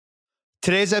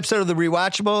Today's episode of The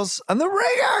Rewatchables on the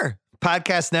Ringer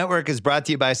Podcast Network is brought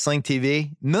to you by Sling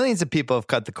TV. Millions of people have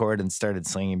cut the cord and started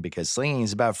slinging because slinging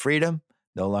is about freedom.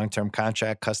 No long-term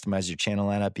contract, customize your channel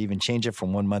lineup, even change it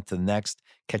from one month to the next.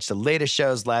 Catch the latest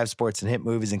shows, live sports, and hit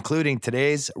movies, including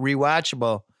today's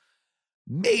Rewatchable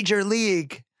Major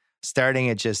League, starting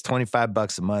at just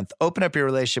 $25 a month. Open up your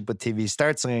relationship with TV.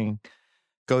 Start slinging.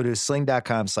 Go to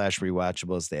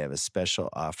sling.com/rewatchables. They have a special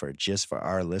offer just for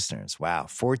our listeners. Wow.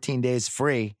 14 days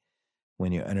free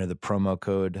when you enter the promo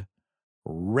code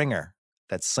RINGER.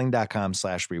 That's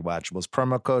sling.com/rewatchables.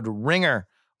 Promo code RINGER.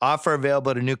 Offer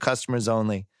available to new customers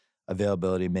only.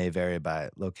 Availability may vary by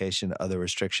location. Other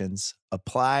restrictions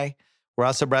apply. We're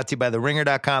also brought to you by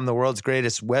theringer.com, the world's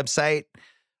greatest website,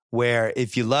 where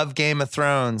if you love Game of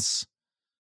Thrones,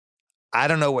 I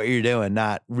don't know what you're doing,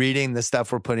 not reading the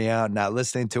stuff we're putting out, not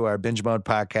listening to our Binge Mode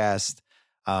podcast,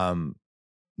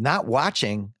 not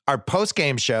watching our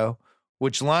post-game show,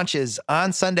 which launches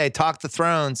on Sunday, Talk the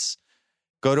Thrones.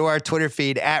 Go to our Twitter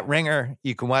feed at Ringer.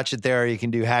 You can watch it there, or you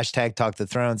can do hashtag Talk the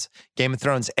Thrones. Game of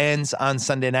Thrones ends on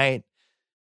Sunday night.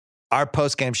 Our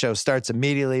post-game show starts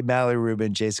immediately. Mallory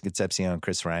Rubin, Jason Concepcion,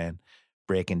 Chris Ryan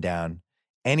breaking down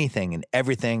anything and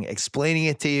everything, explaining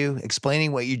it to you,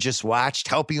 explaining what you just watched,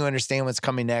 helping you understand what's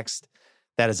coming next.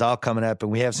 That is all coming up.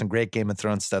 And we have some great Game of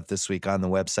Thrones stuff this week on the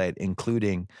website,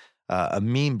 including a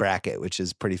meme bracket, which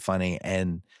is pretty funny,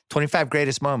 and 25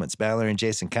 greatest moments. Mallory and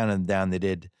Jason counted them down. They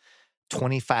did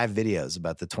 25 videos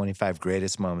about the 25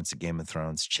 greatest moments of Game of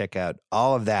Thrones. Check out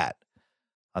all of that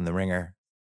on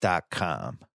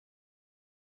theringer.com.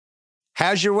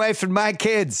 How's your wife and my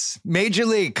kids? Major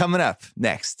League coming up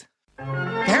next.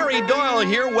 Harry Doyle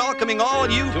here, welcoming all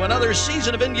of you to another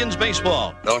season of Indians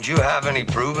baseball. Don't you have any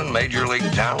proven Major League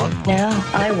talent? Now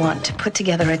I want to put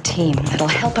together a team that'll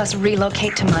help us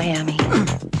relocate to Miami.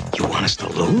 You want us to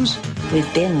lose?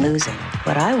 We've been losing.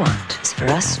 What I want is for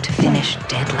us to finish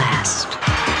dead last.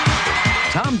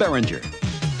 Tom Berenger.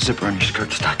 Zipper on your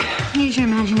skirt stuck. Use your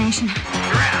imagination.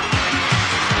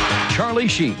 Charlie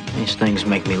Sheen. These things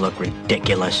make me look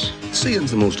ridiculous. Seeing's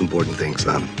the most important thing,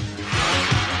 son.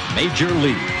 Major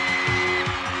League.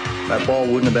 That ball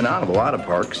wouldn't have been out of a lot of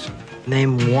parks.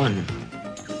 Name one.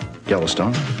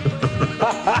 Yellowstone.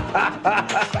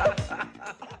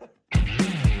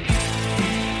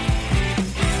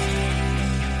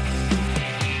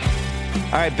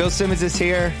 All right, Bill Simmons is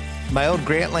here. My old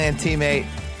Grantland teammate,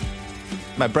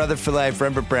 my brother for life,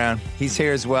 Rembert Browne. He's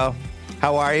here as well.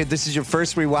 How are you? This is your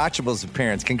first Rewatchables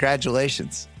appearance.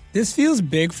 Congratulations. This feels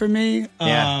big for me.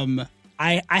 Yeah.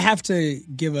 I have to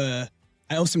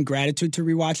I owe some gratitude to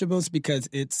Rewatchables because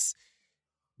it's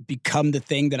become the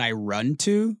thing that I run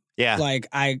to. Yeah. Like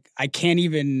I can't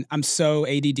even, I'm so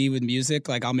ADD with music.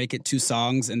 Like I'll make it 2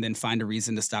 songs and then find a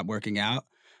reason to stop working out.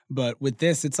 But with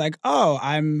this, it's like, oh,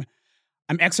 I'm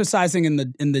exercising in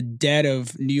the dead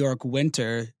of New York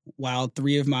winter while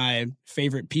 3 of my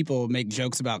favorite people make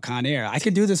jokes about Con Air. I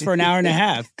could do this for an hour and a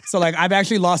half. So like I've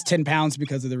actually lost 10 pounds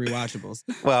because of the Rewatchables.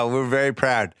 Well, we're very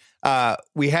proud.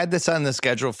 We had this on the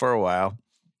schedule for a while.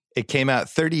 It came out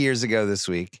 30 years ago this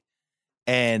week.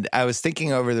 And I was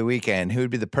thinking over the weekend, who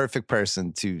would be the perfect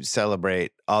person to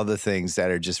celebrate all the things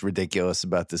that are just ridiculous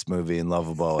about this movie and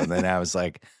lovable. And then I was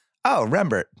like, oh,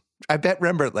 Rembert. I bet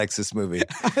Rembert likes this movie.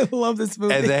 I love this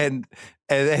movie. And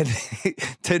then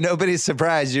to nobody's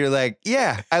surprise, you're like,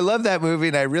 yeah, I love that movie.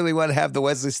 And I really want to have the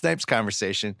Wesley Snipes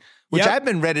conversation, which I've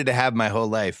been ready to have my whole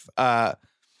life.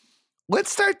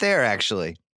 Let's start there,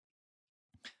 actually.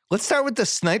 Let's start with the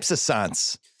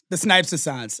Snipes-a-sance. The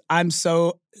Snipes-a-sance.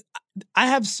 I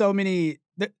have so many.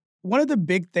 One of the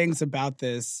big things about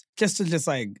this, just to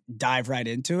like dive right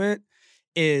into it,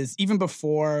 is even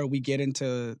before we get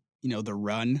into the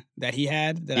run that he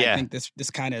had, that I think this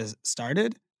kind of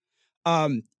started.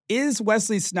 Is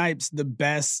Wesley Snipes the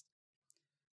best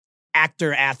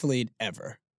actor-athlete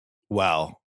ever?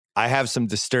 Well, I have some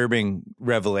disturbing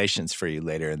revelations for you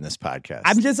later in this podcast.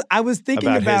 I was thinking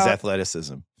about his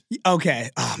athleticism. Okay.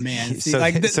 Oh man. See,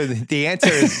 so the answer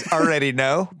is already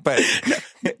no, but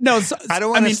no. So, I don't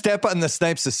want to step on the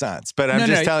Snipes-a-sance, but I'm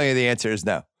just telling you the answer is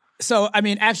no. So I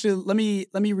mean, actually, let me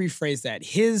rephrase that.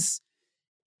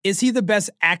 Is he the best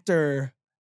actor?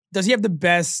 Does he have the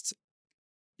best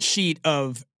sheet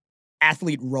of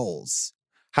athlete roles?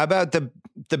 How about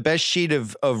the best sheet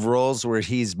of roles where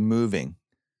he's moving?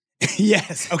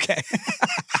 Yes. Okay.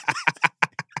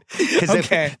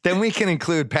 Okay. Then we can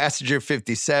include Passenger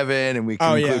 57 and we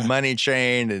can include Money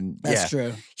Train. And that's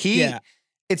true.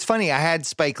 It's funny. I had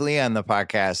Spike Lee on the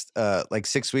podcast like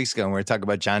 6 weeks ago and we were talking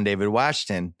about John David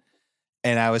Washington.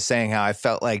 And I was saying how I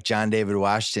felt like John David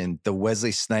Washington, the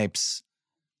Wesley Snipes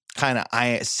kind of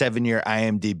 7-year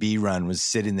IMDb run was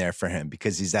sitting there for him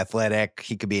because he's athletic.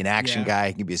 He could be an action guy.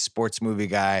 He could be a sports movie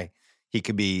guy. He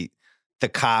could be the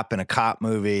cop in a cop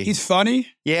movie. He's funny.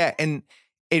 Yeah, and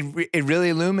it really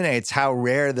illuminates how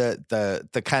rare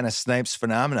the kind of Snipes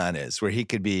phenomenon is, where he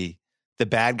could be the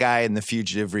bad guy in the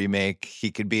Fugitive remake.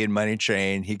 He could be in Money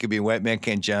Train. He could be in White Man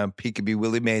Can't Jump. He could be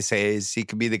Willie Mays Hayes. He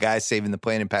could be the guy saving the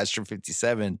plane in Passenger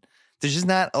 57. There's just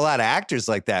not a lot of actors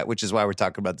like that, which is why we're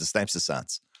talking about the Snipes'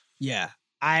 sons. Yeah.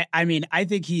 I mean, I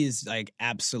think he is like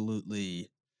absolutely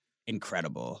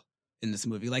incredible in this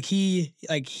movie. Like his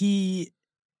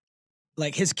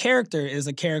character is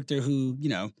a character who, you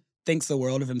know, thinks the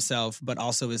world of himself, but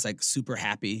also is like super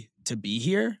happy to be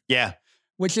here. Yeah.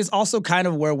 Which is also kind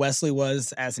of where Wesley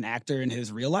was as an actor in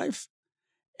his real life.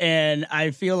 And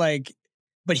I feel like,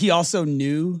 but he also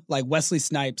knew, like Wesley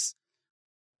Snipes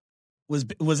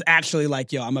was actually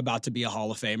like, yo, I'm about to be a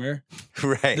Hall of Famer.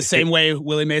 Right. The same way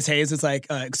Willie Mays Hayes is like,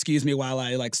 excuse me while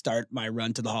I like start my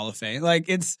run to the Hall of Fame. Like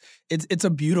it's a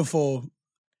beautiful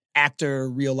actor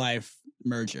real life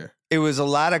merger. It was a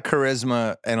lot of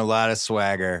charisma and a lot of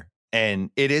swagger. And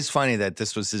it is funny that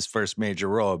this was his first major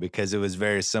role because it was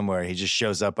very similar. He just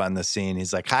shows up on the scene.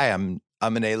 He's like, hi, I'm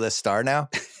an A-list star now.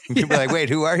 And people are like, wait,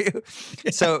 who are you?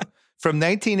 Yeah. So from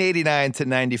 1989 to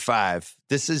 95,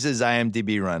 this is his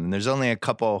IMDb run. And there's only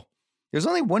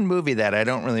one movie that I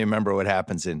don't really remember what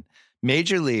happens in.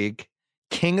 Major League,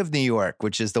 King of New York,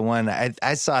 which is the one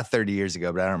I saw 30 years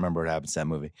ago, but I don't remember what happens in that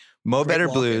movie. Mo Better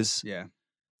Blues, yeah.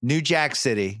 New Jack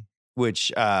City,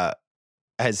 which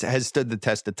has stood the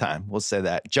test of time. We'll say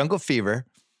that. Jungle Fever,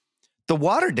 The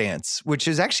Water Dance, which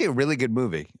is actually a really good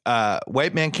movie.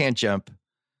 White Man Can't Jump,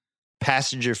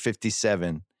 Passenger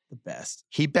 57. The best.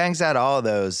 He bangs out all of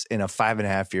those in a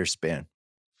 5.5-year span.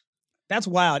 That's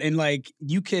wild. And like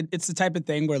it's the type of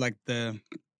thing where like the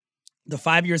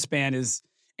 5-year span is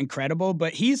incredible,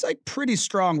 but he's like pretty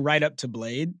strong right up to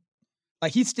Blade.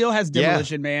 Like he still has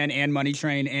Demolition Man and Money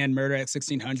Train and Murder at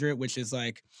 1600, which is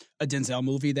like a Denzel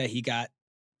movie that he got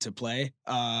to play.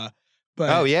 But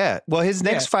oh yeah. Well, his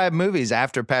next 5 movies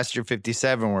after Passenger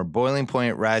 57 were Boiling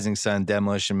Point, Rising Sun,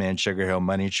 Demolition Man, Sugar Hill,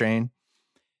 Money Train.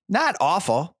 Not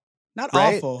awful. Not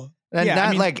right? awful. And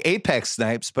not like Apex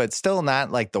Snipes, but still not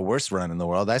like the worst run in the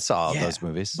world. I saw all those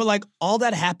movies. But like all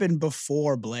that happened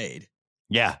before Blade.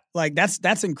 Yeah. Like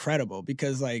that's incredible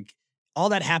because like all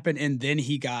that happened and then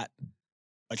he got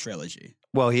a trilogy.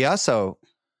 Well, he also,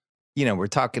 you know, when you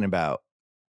talk about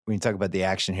the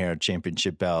action hero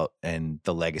championship belt and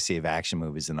the legacy of action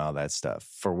movies and all that stuff,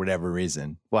 for whatever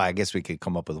reason, well, I guess we could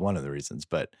come up with one of the reasons,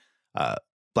 but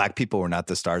Black people were not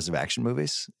the stars of action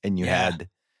movies. And you had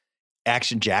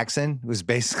Action Jackson was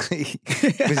basically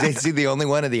the only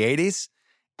one of the 80s.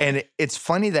 And it's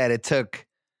funny that it took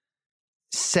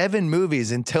 7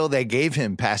 movies until they gave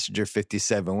him Passenger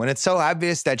 57, when it's so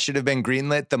obvious that should have been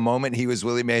greenlit the moment he was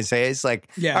Willie Mays Hayes. Like,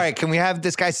 all right, can we have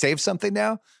this guy save something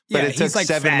now? But it took like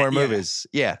 7 more movies.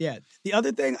 Yeah. Yeah. The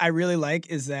other thing I really like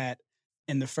is that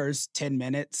in the first 10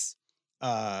 minutes,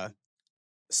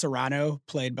 Serrano,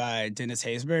 played by Dennis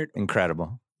Haysbert,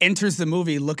 incredible, enters the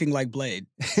movie looking like Blade.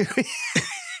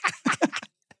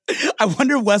 I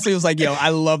wonder if Wesley was like, yo, I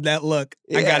love that look.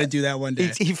 I got to do that one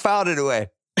day. He filed it away.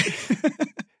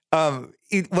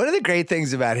 One of the great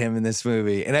things about him in this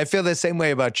movie, and I feel the same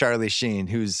way about Charlie Sheen,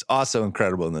 who's also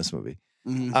incredible in this movie,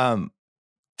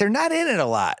 they're not in it a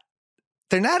lot.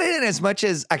 They're not in it as much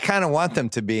as I kind of want them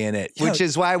to be in it, which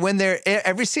is why when they're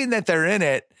every scene that they're in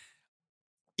it,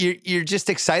 you're just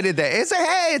excited that it's like,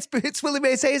 hey, it's Willie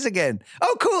Mays Hayes again.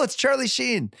 Oh, cool, it's Charlie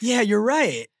Sheen. Yeah, you're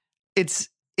right.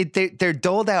 They're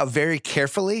doled out very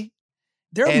carefully.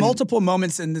 There are multiple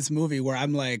moments in this movie where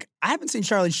I'm like, I haven't seen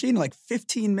Charlie Sheen in like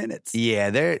 15 minutes.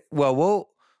 Yeah, we'll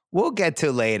get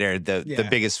to later the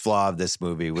biggest flaw of this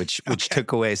movie, which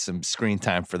took away some screen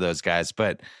time for those guys.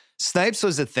 But Snipes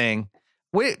was a thing.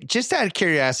 Just out of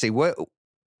curiosity,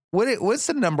 what's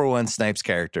the number one Snipes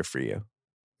character for you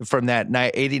from that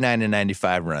 89 and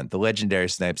 95 run, the legendary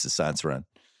Snipes Assance run?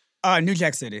 New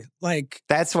Jack City. Like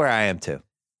that's where I am too.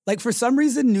 Like for some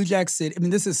reason, New Jack City. I mean,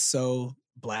 this is so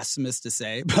blasphemous to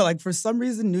say, but like for some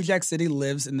reason, New Jack City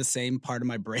lives in the same part of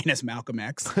my brain as Malcolm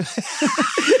X.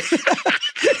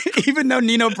 Even though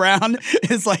Nino Brown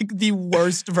is like the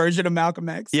worst version of Malcolm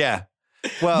X. Yeah.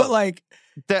 Well, but like,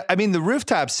 the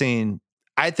rooftop scene,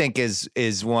 I think is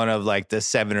one of like the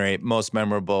 7 or 8 most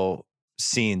memorable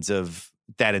scenes of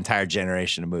that entire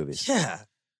generation of movies. Yeah.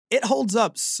 It holds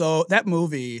up. So that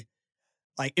movie,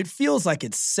 like, it feels like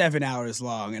it's 7 hours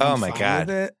long. And oh I'm my fine God.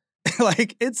 with it.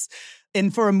 Like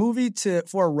and for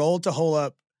a role to hold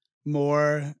up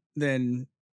more than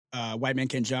White Man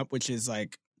Can't Jump, which is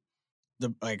like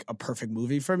a perfect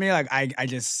movie for me. Like I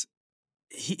just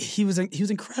he was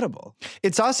incredible.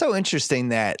 It's also interesting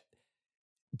that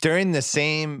during the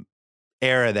same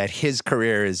era that his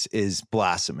career is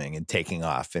blossoming and taking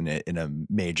off in a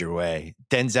major way,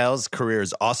 Denzel's career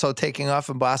is also taking off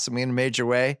and blossoming in a major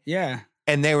way. Yeah.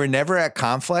 And they were never at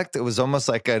conflict. It was almost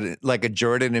like a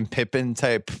Jordan and Pippen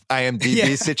type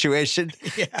IMDb situation.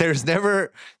 Yeah.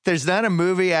 There's not a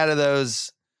movie out of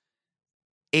those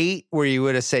 8 where you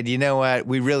would have said, you know what,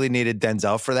 we really needed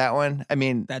Denzel for that one. I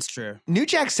mean, that's true. New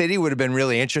Jack City would have been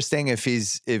really interesting if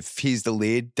he's the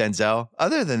lead, Denzel.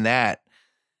 Other than that,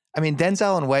 I mean,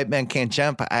 Denzel and White Men Can't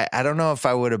Jump, I don't know if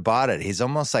I would have bought it. He's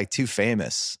almost like too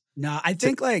famous. No, I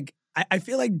think like I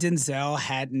feel like Denzel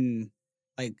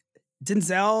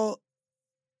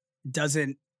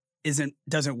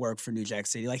doesn't work for New Jack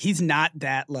City. Like he's not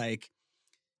that like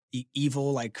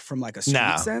evil, like from like a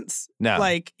street sense. No,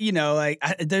 like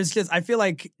I feel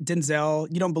like Denzel.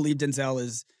 You don't believe Denzel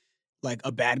is like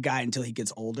a bad guy until he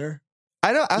gets older.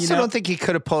 I don't think he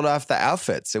could have pulled off the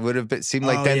outfits. It would have seemed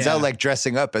like Denzel like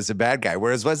dressing up as a bad guy.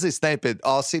 Whereas Wesley Snipes, it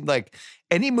all seemed like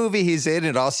any movie he's in,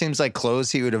 it all seems like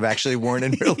clothes he would have actually worn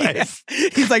in real life.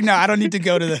 He's like, no, I don't need to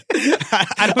go to the.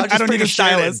 I don't need a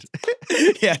stylist.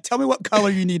 Yeah, tell me what color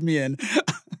you need me in.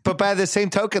 But by the same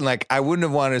token, like I wouldn't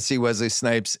have wanted to see Wesley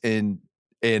Snipes in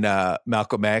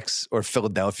Malcolm X or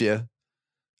Philadelphia.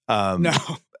 No,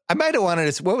 I might have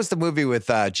wanted to. What was the movie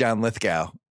with John Lithgow?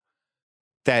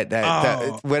 That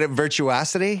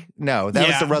Virtuosity? No, that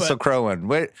was the Russell Crowe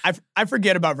one. I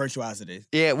forget about Virtuosity.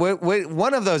 Yeah,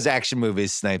 one of those action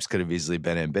movies Snipes could have easily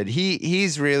been in, but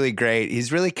he's really great.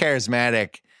 He's really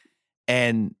charismatic,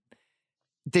 and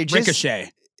they just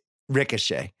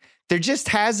Ricochet. There just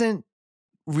hasn't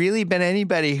really been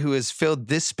anybody who has filled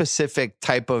this specific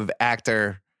type of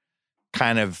actor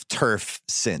kind of turf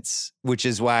since, which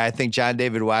is why I think John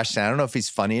David Washington. I don't know if he's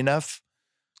funny enough.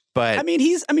 But I mean,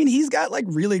 he's got like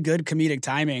really good comedic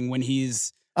timing when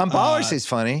he's on Ballers. He's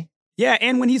funny, yeah,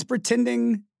 and when he's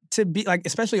pretending to be like,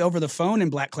 especially over the phone in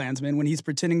Black Klansman, when he's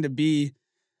pretending to be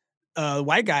a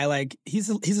white guy, like he's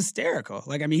hysterical.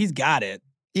 Like I mean, he's got it.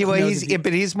 Yeah, well,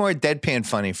 but he's more deadpan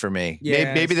funny for me.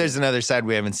 Yeah, maybe there's another side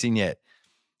we haven't seen yet.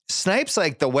 Snipes,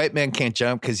 like the White Man Can't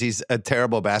Jump because he's a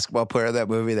terrible basketball player in that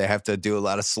movie. They have to do a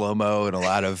lot of slow-mo and a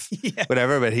lot of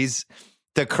whatever, but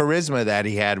the charisma that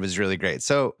he had was really great.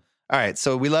 So, all right.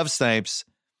 So we love Snipes.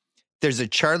 There's a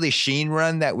Charlie Sheen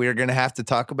run that we're going to have to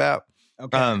talk about.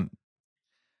 Okay.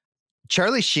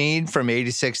 Charlie Sheen from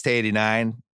 86 to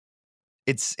 89.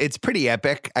 It's pretty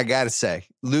epic. I got to say,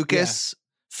 Lucas,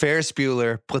 Ferris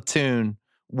Bueller, Platoon,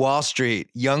 Wall Street,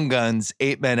 Young Guns,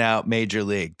 8 Men Out, Major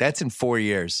League. That's in 4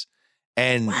 years.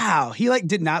 And wow. He like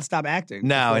did not stop acting.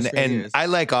 No. And I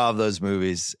like all of those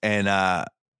movies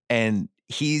and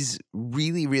he's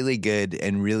really, really good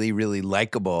and really, really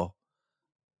likable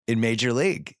in Major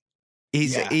League.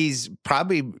 He's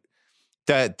probably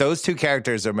those two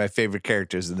characters are my favorite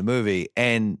characters in the movie.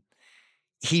 And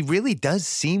he really does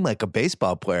seem like a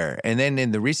baseball player. And then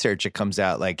in the research, it comes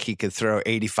out like he could throw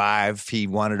 85. He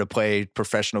wanted to play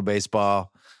professional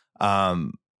baseball.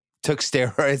 Took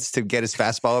steroids to get his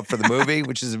fastball up for the movie,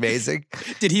 which is amazing.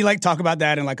 Did he like talk about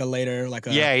that in like a later, like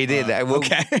a... Yeah, he did.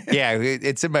 Okay. Yeah,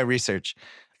 it's in my research.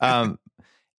 And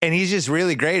he's just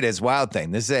really great as Wild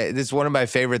Thing. This is one of my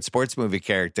favorite sports movie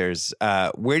characters.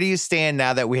 Where do you stand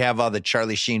now that we have all the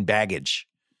Charlie Sheen baggage?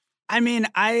 I mean,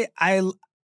 I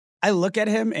look at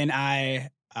him and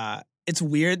it's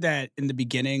weird that in the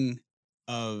beginning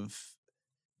of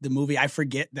the movie, I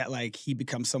forget that like he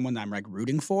becomes someone that I'm like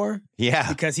rooting for. Yeah.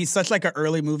 Because he's such like an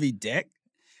early movie dick.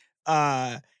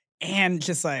 And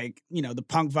just like, you know, the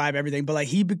punk vibe, everything. But like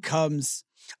he becomes,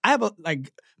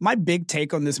 my big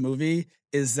take on this movie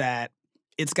is that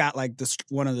it's got like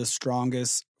one of the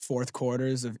strongest fourth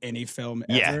quarters of any film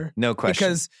ever. Yeah, no question.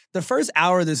 Because the first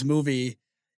hour of this movie,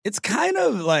 it's kind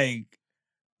of like,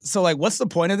 so like, what's the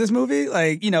point of this movie?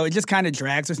 Like, you know, it just kind of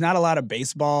drags. There's not a lot of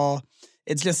baseball.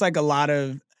 It's just like a lot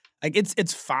of, like,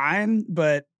 it's fine,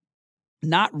 but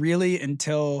not really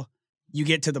until you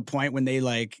get to the point when they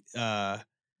like,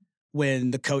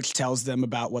 when the coach tells them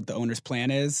about what the owner's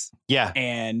plan is. Yeah.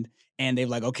 And they're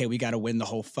like, okay, we got to win the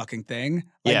whole fucking thing.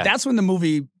 Like, that's when the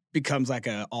movie becomes like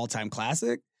an all-time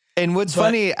classic. And what's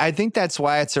funny, I think that's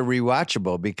why it's a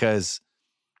rewatchable because,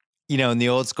 you know, in the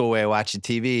old school way of watching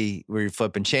TV where you're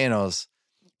flipping channels,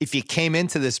 if you came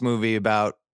into this movie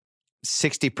about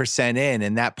 60% in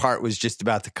and that part was just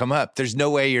about to come up, there's no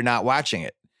way you're not watching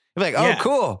it. You're like, oh,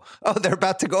 cool. Oh, they're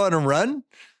about to go on a run?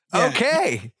 Yeah.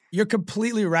 Okay. You're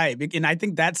completely right. And I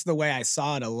think that's the way I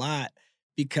saw it a lot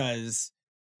because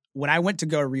when I went to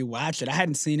go rewatch it, I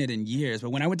hadn't seen it in years, but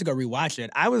when I went to go rewatch it,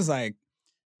 I was like,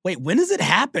 wait, when does it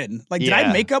happen? Like, did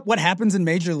I make up what happens in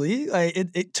Major League? Like,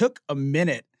 it took a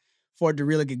minute for it to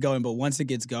really get going, but once it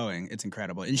gets going, it's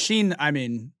incredible. And Sheen, I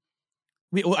mean,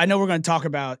 I know we're going to talk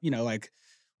about, like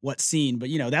what scene, but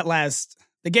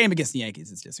the game against the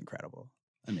Yankees is just incredible.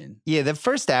 I mean, yeah, the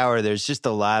first hour, there's just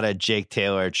a lot of Jake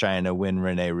Taylor trying to win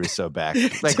Rene Russo back.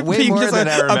 Like way more than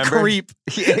I remember. A creep.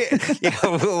 yeah,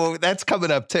 well, that's coming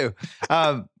up too.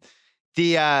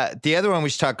 The other one we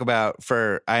should talk about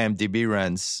for IMDb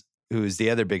runs, who's the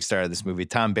other big star of this movie,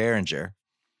 Tom Berenger,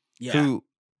 who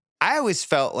I always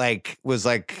felt like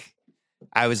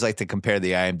I always like to compare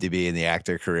the IMDb and the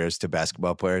actor careers to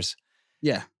basketball players.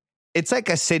 Yeah. It's like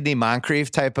a Sidney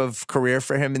Moncrief type of career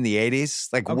for him in the 80s.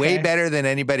 Like way better than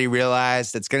anybody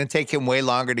realized. It's going to take him way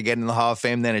longer to get in the Hall of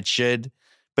Fame than it should.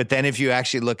 But then if you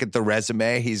actually look at the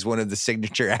resume, he's one of the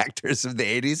signature actors of the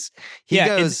 80s. He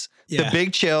goes The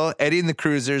Big Chill, Eddie and the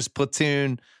Cruisers,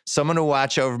 Platoon, Someone to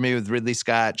Watch Over Me with Ridley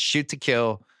Scott, Shoot to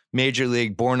Kill, Major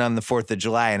League, Born on the 4th of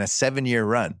July in a 7-year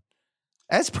run.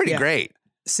 That's pretty great.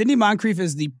 Sidney Moncrief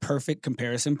is the perfect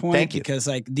comparison point. Thank you. Because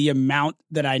like the amount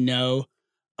that I know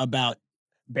about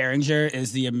Berenger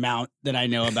is the amount that I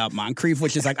know about Moncrief,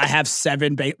 which is like I have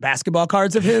 7 basketball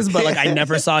cards of his, but like I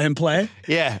never saw him play.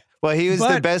 Yeah. Well, he was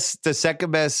the second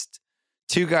best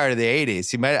two guard of the 80s.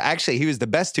 He was the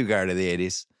best two guard of the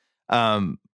 80s.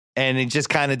 And he just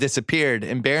kind of disappeared.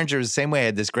 And Berenger was the same way,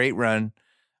 had this great run.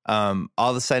 All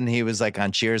of a sudden he was like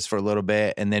on Cheers for a little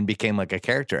bit and then became like a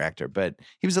character actor, but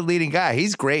he was a leading guy.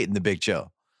 He's great in The Big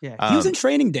Chill. Yeah. He was in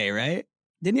Training Day, right?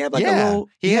 Didn't he have like a little?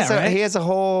 He has a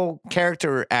whole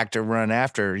character actor run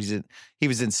after. He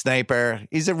was in Sniper.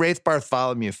 He's a Rafe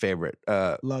Bartholomew favorite.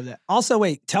 Love that. Also,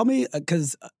 wait, tell me,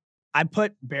 because I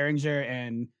put Berenger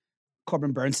and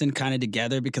Corbin Burnson kind of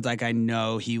together because like I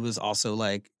know he was also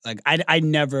like I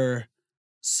never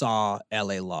saw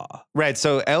L.A. Law. Right.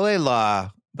 So L.A. Law.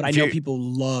 But I know people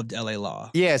loved L.A. Law.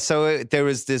 Yeah, so there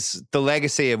was the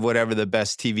legacy of whatever the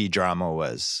best TV drama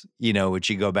was, which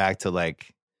you go back to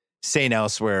like St.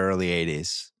 Elsewhere, early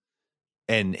 80s.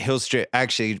 And Hill Street,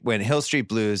 actually, when Hill Street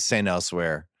Blues, St.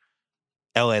 Elsewhere,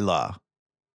 L.A. Law.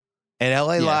 And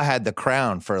L.A. Law had the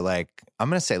crown for like, I'm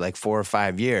going to say like 4 or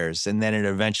 5 years. And then it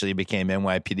eventually became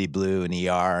NYPD Blue and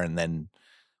ER and then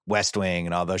West Wing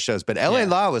and all those shows. But L.A.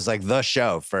 Law was like the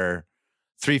show for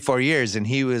 3-4 years, and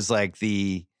he was like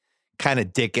the kind of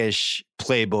dickish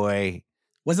playboy.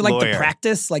 Was it like lawyer. The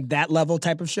Practice, like that level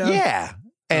type of show? Yeah.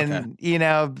 And,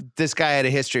 this guy had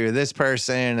a history with this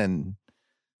person, and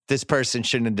this person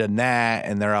shouldn't have done that,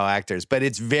 and they're all actors. But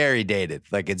it's very dated.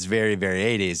 Like, it's very, very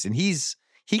 80s. And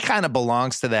he kind of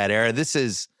belongs to that era.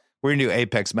 We're going to do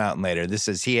Apex Mountain later.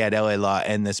 He had L.A. Law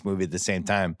and this movie at the same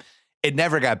time. It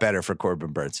never got better for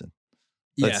Corbin Burnson.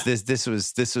 Yeah. This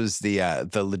was the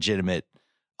legitimate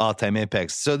all-time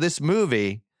Apex. So this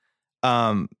movie,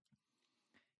 it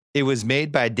was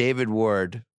made by David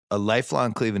Ward, a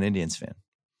lifelong Cleveland Indians fan,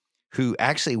 who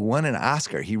actually won an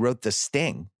Oscar. He wrote The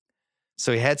Sting.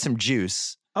 So he had some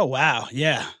juice. Oh, wow.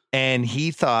 Yeah. And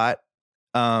he thought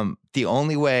the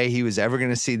only way he was ever going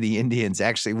to see the Indians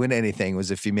actually win anything was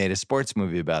if he made a sports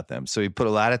movie about them. So he put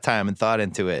a lot of time and thought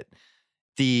into it.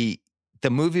 The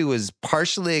movie was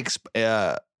partially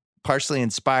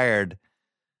inspired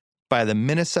by the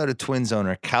Minnesota Twins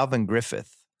owner, Calvin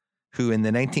Griffith, who in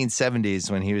the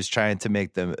 1970s, when he was trying to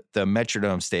make the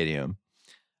Metrodome Stadium,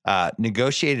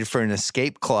 negotiated for an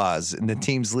escape clause in the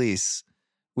team's lease,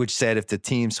 which said if the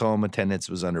team's home attendance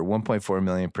was under 1.4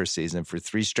 million per season for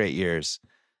 3 straight years,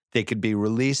 they could be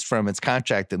released from its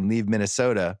contract and leave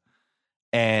Minnesota.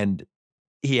 And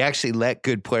he actually let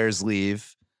good players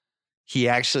leave. They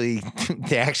actually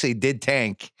did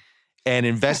tank. And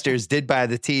investors did buy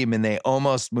the team, and they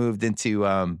almost moved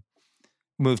to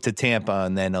Tampa,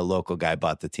 and then a local guy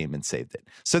bought the team and saved it.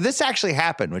 So this actually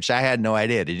happened, which I had no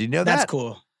idea. Did you know that? That's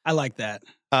cool. I like that.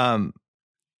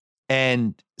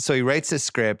 And so he writes this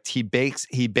script. He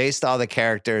based all the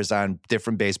characters on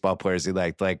different baseball players he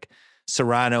liked. Like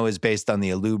Serrano is based on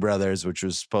the Alou brothers, which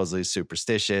was supposedly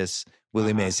superstitious.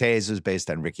 Willie Mays Hayes was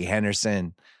based on Ricky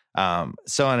Henderson.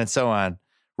 So on and so on.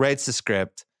 Writes the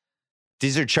script.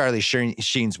 These are Charlie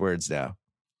Sheen's words now.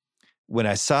 When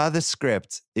I saw the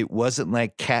script, it wasn't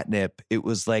like catnip. It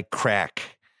was like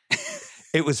crack.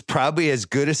 It was probably as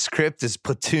good a script as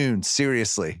Platoon,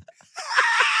 seriously.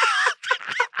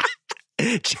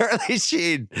 Charlie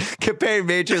Sheen comparing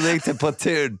Major League to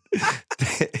Platoon.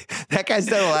 That guy's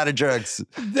done a lot of drugs.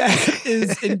 That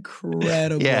is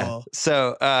incredible. Yeah.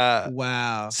 So,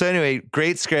 wow. So anyway,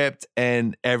 great script,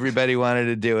 and everybody wanted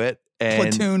to do it.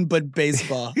 Platoon, but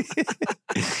baseball.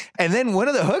 And then one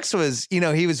of the hooks was,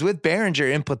 he was with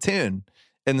Berenger in Platoon,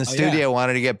 and the studio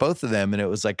wanted to get both of them, and it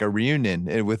was like a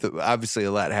reunion with obviously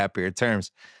a lot happier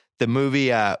terms. The movie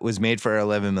was made for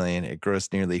 $11 million. It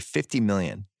grossed nearly $50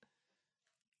 million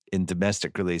in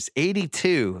domestic release.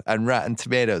 82 on Rotten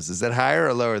Tomatoes. Is that higher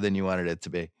or lower than you wanted it to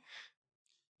be?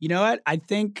 You know what? I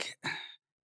think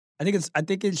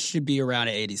it should be around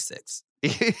 86.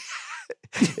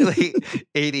 Like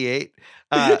 88.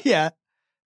 Yeah.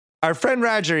 Our friend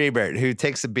Roger Ebert, who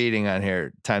takes a beating on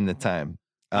here time to time,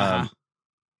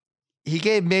 he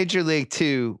gave Major League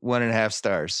 2 1.5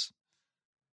 stars,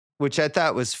 which I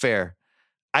thought was fair.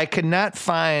 I could not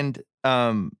find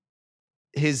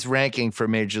his ranking for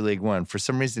Major League 1. For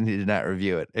some reason, he did not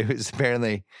review it. It was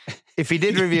apparently, if he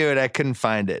did review it, I couldn't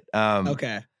find it.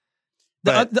 Okay.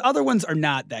 The other ones are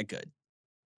not that good.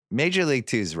 Major League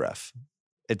 2 is rough.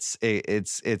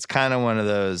 It's kind of one of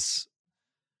those.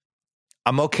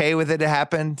 I'm okay with it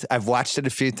happened. I've watched it a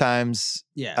few times.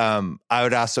 Yeah. I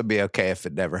would also be okay if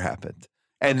it never happened.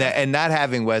 And and not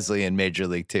having Wesley in Major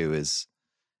League 2 is,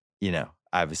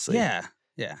 obviously. Yeah.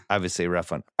 Obviously a rough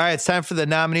one. All right, it's time for the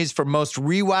nominees for most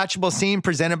rewatchable scene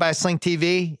presented by Sling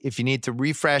TV. If you need to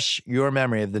refresh your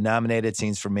memory of the nominated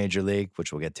scenes for Major League,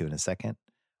 which we'll get to in a second,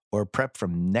 or prep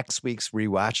from next week's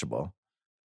rewatchable,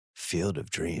 Field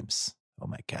of Dreams. Oh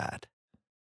my God.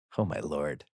 Oh my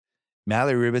Lord.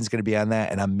 Mallory Rubin's going to be on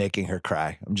that, and I'm making her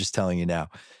cry. I'm just telling you now.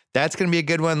 That's going to be a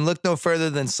good one. Look no further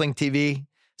than Sling TV.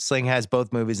 Sling has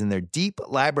both movies in their deep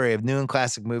library of new and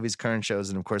classic movies, current shows,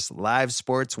 and of course, live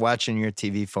sports watching your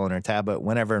TV, phone, or tablet,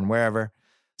 whenever and wherever.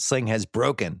 Sling has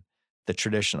broken the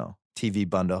traditional TV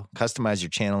bundle. Customize your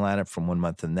channel lineup from one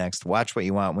month to the next. Watch what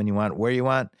you want, when you want, where you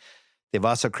want. They've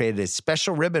also created a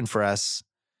special ribbon for us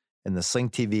in the Sling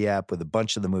TV app with a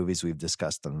bunch of the movies we've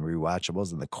discussed on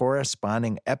Rewatchables and the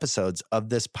corresponding episodes of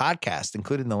this podcast,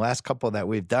 including the last couple that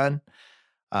we've done.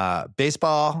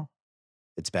 Baseball,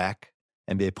 it's back.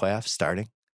 NBA playoffs starting.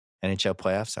 NHL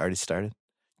playoffs already started.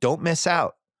 Don't miss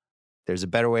out. There's a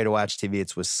better way to watch TV.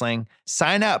 It's with Sling.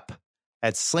 Sign up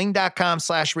at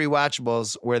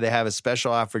sling.com/rewatchables, where they have a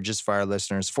special offer just for our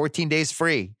listeners. 14 days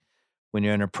free when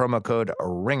you enter promo code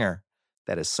RINGER.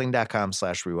 That is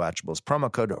sling.com/rewatchables.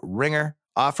 Promo code RINGER.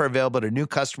 Offer available to new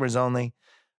customers only.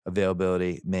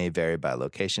 Availability may vary by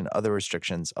location. Other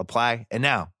restrictions apply. And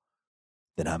now,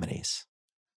 the nominees.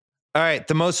 All right,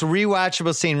 the most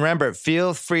rewatchable scene. Rembert,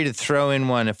 feel free to throw in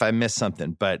one if I miss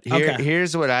something. But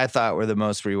here's what I thought were the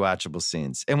most rewatchable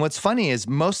scenes. And what's funny is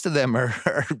most of them are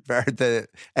the,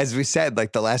 as we said,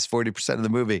 like the last 40% of the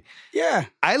movie. Yeah.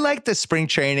 I like the spring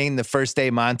training, the first day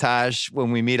montage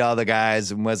when we meet all the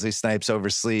guys and Wesley Snipes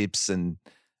oversleeps and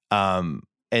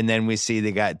then we see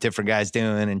different guys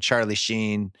doing and Charlie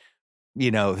Sheen,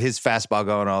 his fastball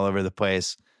going all over the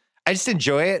place. I just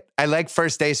enjoy it. I like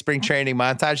first day spring training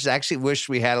montages. I actually wish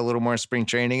we had a little more spring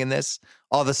training in this.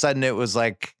 All of a sudden it was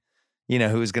like, who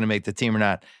was going to make the team or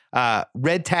not.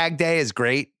 Red tag day is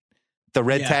great. The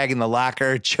red tag in the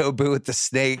locker, Chobu with the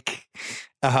snake,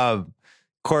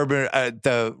 Corbin,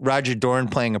 the Roger Dorn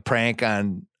playing a prank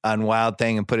on Wild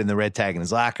Thing and putting the red tag in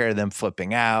his locker, them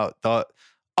flipping out. All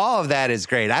of that is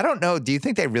great. I don't know. Do you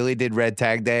think they really did red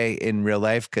tag day in real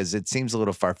life? Because it seems a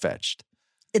little far-fetched.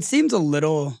 It seems a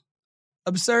little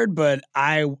absurd, but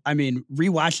I mean,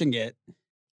 rewatching it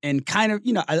and kind of,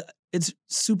 it's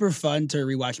super fun to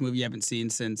rewatch a movie you haven't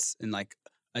seen since in like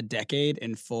a decade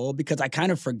in full, because I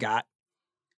kind of forgot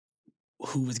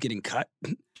who was getting cut.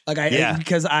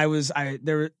 Because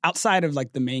there were outside of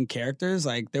like the main characters,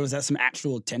 like there was some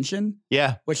actual tension.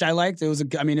 Yeah. Which I liked. It was a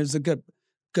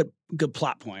good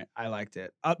plot point. I liked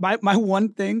it. My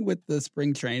one thing with the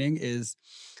spring training is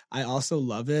I also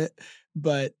love it,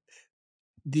 but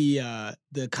the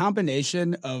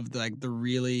combination of the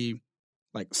really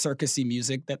like circusy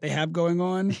music that they have going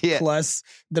on, plus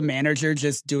the manager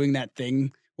just doing that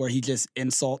thing where he just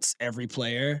insults every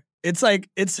player. It's like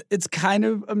it's kind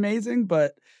of amazing,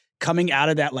 but coming out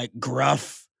of that like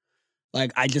gruff,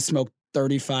 like I just smoked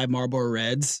 35 Marlboro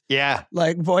Reds. Yeah.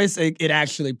 Like voice, it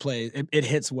actually plays. It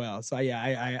hits well. So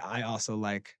I also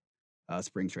like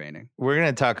spring training. We're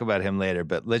going to talk about him later,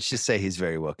 but let's just say he's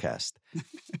very well cast.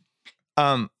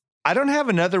 I don't have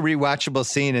another rewatchable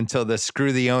scene until the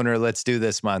screw the owner, let's do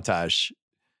this montage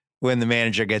when the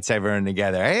manager gets everyone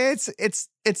together. It's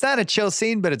not a chill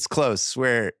scene, but it's close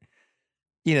where,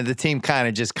 the team kind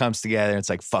of just comes together and it's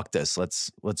like, fuck this.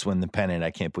 Let's win the pennant.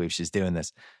 I can't believe she's doing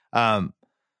this.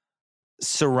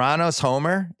 Serrano's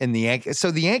homer in the Yankee. So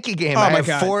the Yankee game, I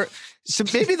have four. So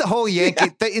maybe the whole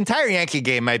Yankee, the entire Yankee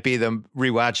game might be the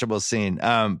rewatchable scene.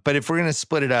 But if we're going to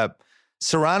split it up,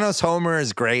 Serrano's homer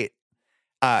is great.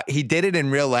 He did it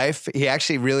in real life. He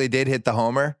actually really did hit the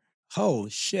homer. Oh,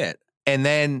 shit. And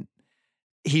then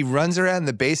he runs around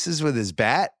the bases with his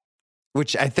bat,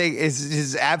 which I think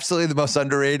is absolutely the most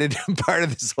underrated part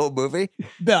of this whole movie.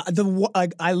 But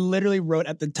I literally wrote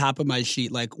at the top of my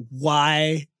sheet, like,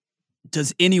 why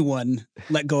does anyone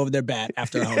let go of their bat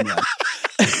after a home run?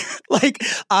 Like,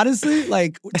 honestly,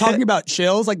 like, talking about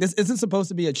chills, like, this isn't supposed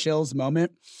to be a chills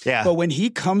moment. Yeah. But when he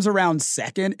comes around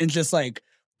second and just, like,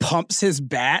 pumps his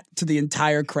bat to the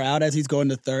entire crowd as he's going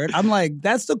to third, I'm like,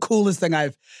 that's the coolest thing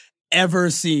I've ever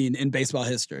seen in baseball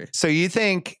history. So you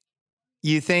think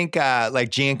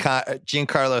like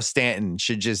Giancarlo Stanton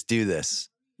should just do this?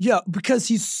 Yeah, because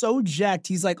he's so jacked.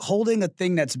 He's like holding a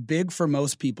thing that's big for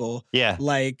most people. Yeah.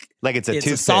 Like it's a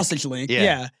toothpick. sausage link.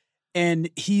 Yeah. And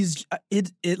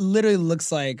it literally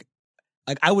looks like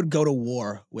I would go to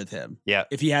war with him. Yeah.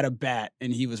 If he had a bat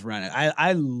and he was running.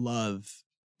 I love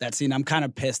that scene. I'm kind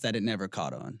of pissed that it never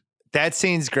caught on. That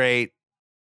scene's great.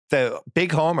 The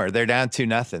big homer, they're down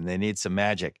 2-0. They need some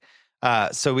magic.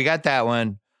 So we got that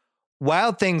one.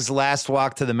 Wild Thing's last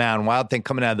walk to the mound, Wild Thing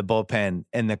coming out of the bullpen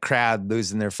and the crowd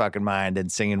losing their fucking mind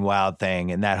and singing Wild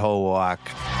Thing and that whole walk.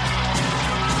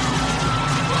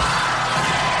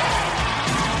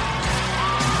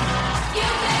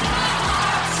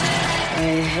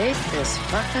 I hate this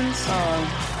fucking song.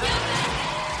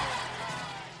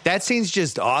 That scene's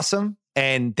just awesome.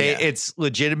 And it's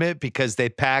legitimate because they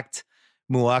packed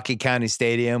Milwaukee County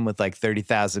Stadium with like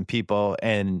 30,000 people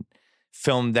and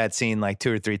filmed that scene like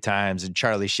 2 or 3 times. And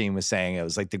Charlie Sheen was saying it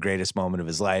was like the greatest moment of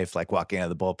his life, like walking out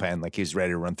of the bullpen, like he was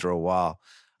ready to run through a wall.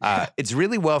 It's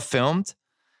really well filmed.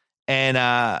 And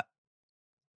I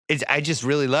just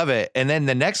really love it. And then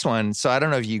the next one, so I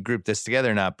don't know if you grouped this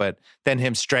together or not, but then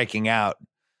him striking out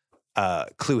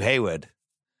Clu Haywood.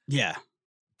 Yeah.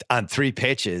 On 3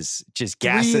 pitches, just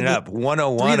gassing it up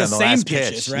 101 on the last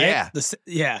pitch. Right?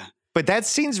 Yeah. But that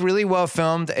scene's really well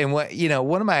filmed. And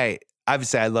one of my,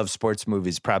 obviously I love sports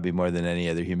movies probably more than any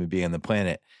other human being on the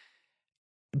planet.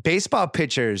 Baseball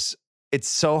pitchers, it's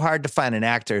so hard to find an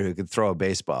actor who could throw a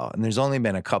baseball. And there's only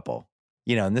been a couple,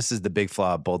 and this is the big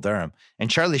flaw of Bull Durham. And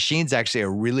Charlie Sheen's actually a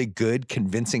really good,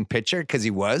 convincing pitcher because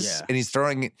he was, and he's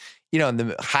throwing, in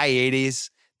the high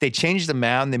 80s. They changed the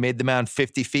mound. They made the mound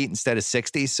 50 feet instead of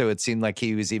 60. So it seemed like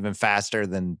he was even faster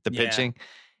than the pitching.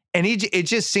 And it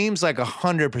just seems like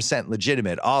 100%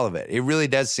 legitimate, all of it. It really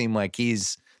does seem like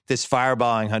he's this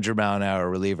fireballing 100-mile-an-hour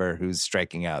reliever who's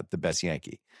striking out the best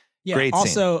Yankee. Yeah. Great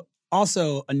scene.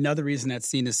 Also, another reason that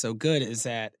scene is so good is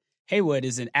that Haywood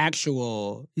is he's an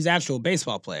actual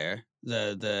baseball player,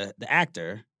 the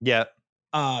actor. Yeah.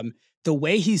 The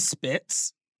way he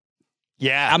spits.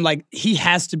 Yeah. I'm like, he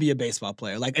has to be a baseball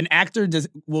player. Like an actor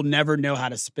will never know how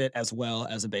to spit as well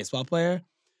as a baseball player.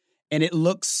 And it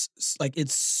looks like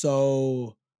it's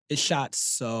shot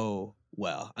so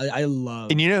well. I love.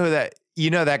 And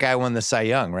that guy won the Cy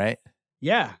Young, right?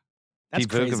 Yeah. That's Pete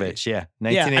crazy. Vukovich, yeah.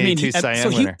 1982 Cy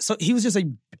Young winner. So he was just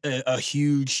a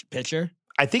huge pitcher.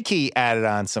 I think he added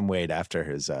on some weight after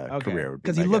his career.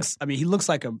 Because he looks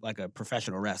like a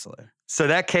professional wrestler. So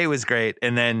that K was great.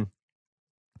 And then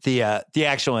the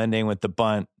actual ending with the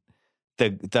bunt,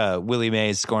 the Willie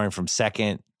Mays scoring from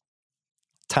second,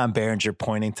 Tom Berenger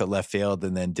pointing to left field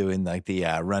and then doing like the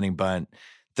running bunt,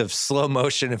 the slow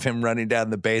motion of him running down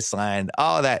the baseline,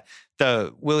 all of that,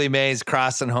 the Willie Mays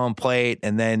crossing home plate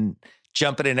and then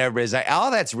jumping in everybody's eye.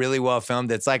 All that's really well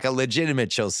filmed. It's like a legitimate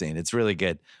chill scene. It's really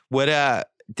good. What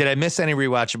did I miss any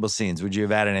rewatchable scenes? Would you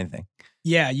have added anything?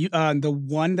 Yeah, the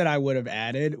one that I would have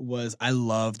added was I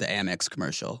love the Amex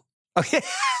commercial. Okay.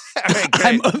 All right, great.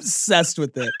 I'm obsessed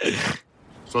with it.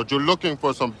 So you're looking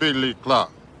for some big league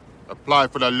clout. Apply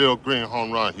for that little green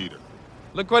home run heater.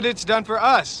 Look what it's done for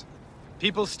us.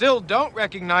 People still don't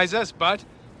recognize us, but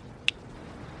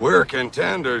we're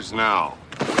contenders now.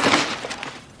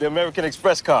 The American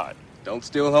Express card. Don't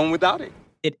steal home without it.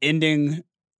 It ending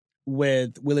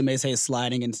with Willie Mays Hayes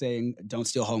sliding and saying, "Don't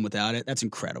steal home without it." That's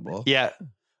incredible. Yeah.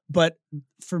 But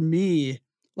for me,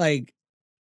 like,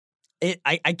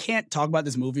 I can't talk about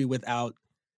this movie without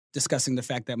discussing the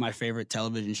fact that my favorite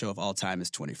television show of all time is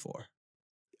 24.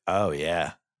 Oh,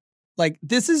 yeah. Like,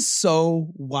 this is so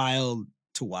wild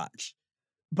to watch.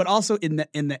 But also in the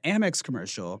Amex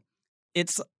commercial,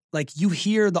 it's like you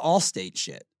hear the Allstate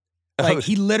shit. Like,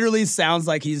 he literally sounds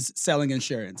like he's selling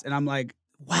insurance. And I'm like,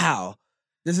 wow,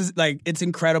 this is like, it's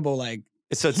incredible. Like,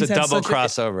 so it's a double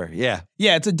crossover. Yeah.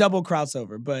 Yeah, it's a double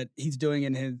crossover, but he's doing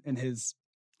in his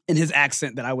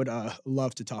accent that I would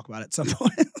love to talk about at some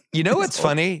point. You know what's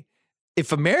funny?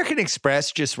 If American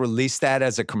Express just released that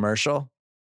as a commercial,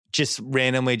 just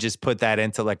randomly just put that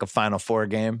into like a Final Four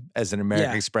game as an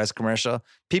American Express commercial,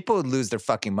 people would lose their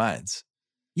fucking minds.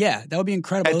 Yeah, that would be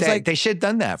incredible. They should have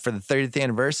done that for the 30th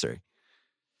anniversary.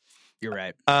 You're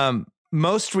right.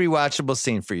 Most rewatchable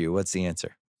scene for you. What's the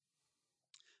answer?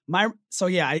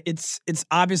 It's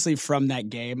obviously from that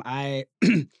game. I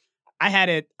had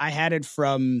it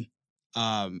from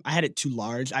I had it too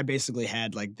large. I basically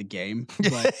had like the game,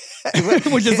 but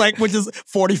which is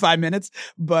 45 minutes.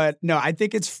 But no, I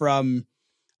think it's from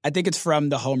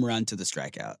the home run to the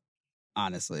strikeout.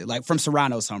 Honestly, like from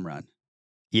Serrano's home run.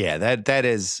 Yeah, that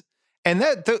is, and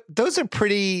those are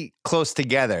pretty close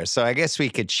together. So I guess we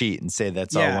could cheat and say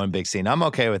that's all one big scene. I'm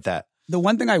okay with that. The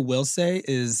one thing I will say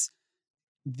is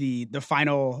the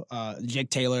final Jake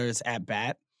Taylor's at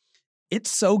bat. It's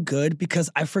so good because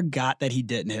I forgot that he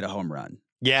didn't hit a home run.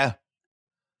 Yeah.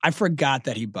 I forgot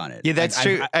that he bunted. Yeah, that's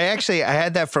true. I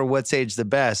had that for What's Age the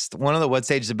Best. One of the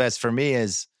What's Age the Best for me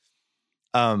is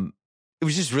it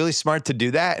was just really smart to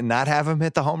do that and not have him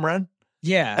hit the home run.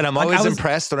 Yeah. And I'm always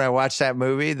impressed when I watch that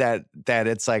movie that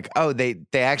it's like, oh, they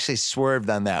actually swerved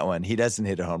on that one. He doesn't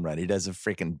hit a home run. He does a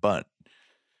freaking bunt.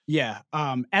 Yeah.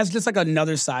 As just like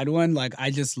another side one, like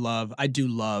I do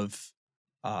love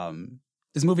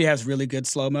this movie has really good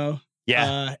slow-mo.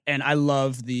 Yeah. And I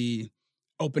love the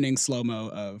opening slow-mo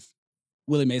of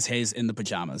Willie Mays Hayes in the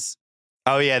pajamas.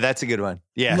 Oh yeah, that's a good one.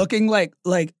 Yeah. Looking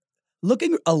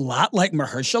a lot like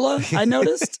Mahershala, I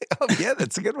noticed. Oh yeah,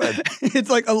 that's a good one. It's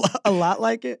like a lot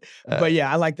like it. But yeah,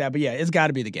 I like that. But yeah, it's got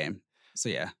to be the game. So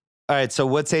yeah. All right, so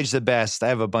What's Age the Best? I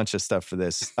have a bunch of stuff for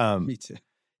this. Me too.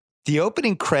 The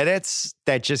opening credits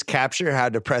that just capture how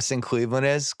depressing Cleveland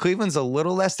is. Cleveland's a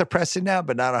little less depressing now,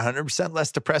 but not 100%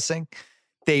 less depressing.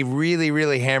 They really,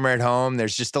 really hammer it home.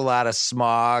 There's just a lot of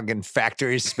smog and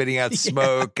factories spitting out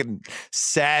smoke and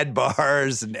sad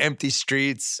bars and empty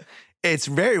streets. It's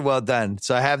very well done.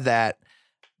 So I have that.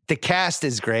 The cast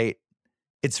is great.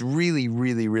 It's really,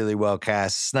 really, really well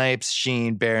cast. Snipes,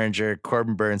 Sheen, Berenger,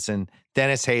 Corbin Burnson,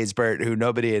 Dennis Haysbert, who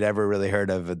nobody had ever really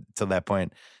heard of until that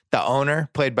point. The owner,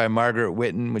 played by Margaret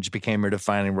Whitten, which became her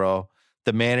defining role.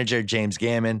 The manager, James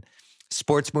Gammon.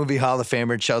 Sports movie Hall of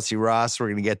Famer Chelsea Ross. We're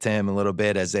going to get to him a little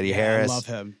bit as Eddie Harris. I love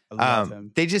him. I love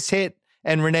him. They just hit,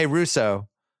 and Renee Russo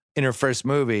in her first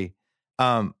movie,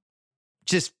 I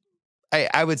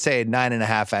would say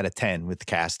 9.5 out of 10 with the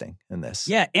casting in this.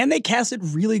 Yeah, and they casted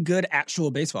really good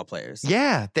actual baseball players.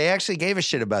 Yeah, they actually gave a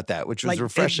shit about that, which was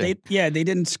refreshing. They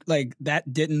didn't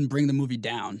that didn't bring the movie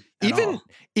down.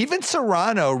 Even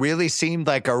Serrano really seemed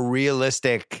like a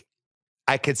realistic.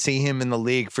 I could see him in the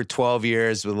league for 12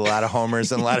 years with a lot of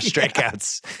homers and a lot of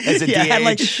strikeouts as a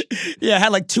DH.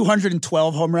 Had like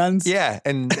 212 home runs. Yeah,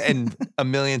 and a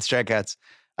million strikeouts.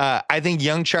 I think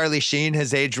young Charlie Sheen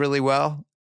has aged really well.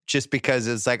 Just because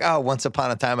it's like, oh, once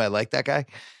upon a time, I liked that guy.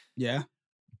 Yeah.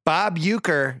 Bob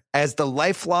Uecker, as the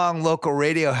lifelong local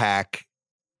radio hack,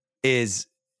 has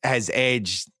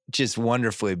aged just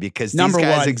wonderfully because these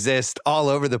guys exist all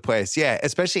over the place. Yeah,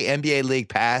 especially NBA League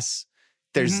Pass.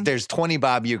 There's 20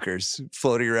 Bob Ueckers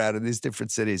floating around in these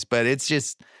different cities. But it's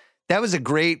just, that was a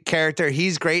great character.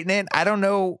 He's great in it. I don't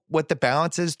know what the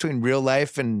balance is between real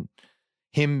life and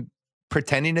him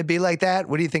pretending to be like that.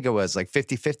 What do you think it was? Like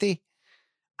 50-50?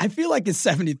 I feel like it's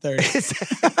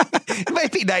 70-30. It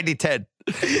might be 90-10.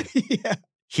 Yeah.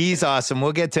 He's awesome.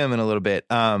 We'll get to him in a little bit.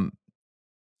 I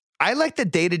like the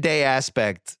day-to-day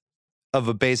aspect of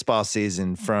a baseball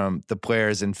season from the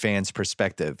players and fans'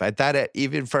 perspective. I thought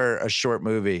even for a short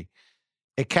movie,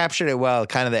 it captured it well,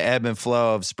 kind of the ebb and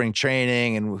flow of spring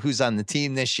training and who's on the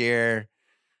team this year.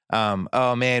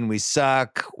 Oh, man, we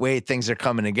suck. Wait, things are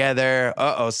coming together.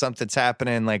 Uh-oh, something's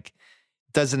happening. Like,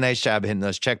 does a nice job hitting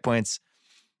those checkpoints.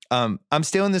 I'm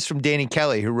stealing this from Danny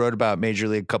Kelly, who wrote about Major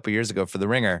League a couple years ago for The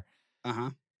Ringer.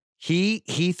 Uh-huh.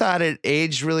 He thought it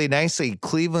aged really nicely.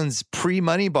 Cleveland's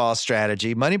pre-Moneyball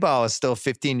strategy, Moneyball is still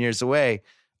 15 years away,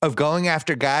 of going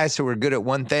after guys who were good at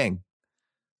one thing.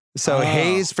 So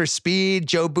Hayes for speed,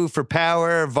 Joe Boo for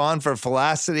power, Vaughn for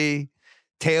velocity,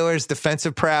 Taylor's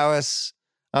defensive prowess.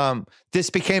 This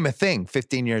became a thing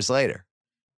 15 years later.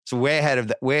 It's way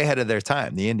ahead of their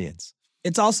time, the Indians.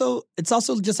 It's also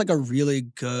just like a really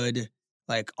good,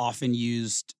 like often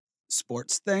used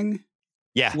sports thing.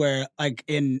 Yeah. Where like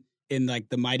in like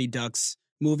the Mighty Ducks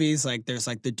movies, like there's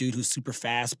like the dude who's super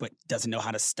fast but doesn't know how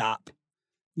to stop.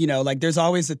 You know, like there's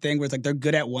always a thing where it's like they're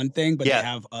good at one thing, but they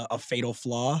have a fatal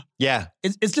flaw. Yeah.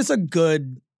 It's just a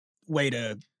good way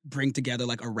to bring together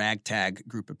like a ragtag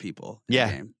group of people. In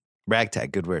the game.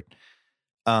 Ragtag, good word.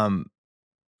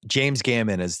 James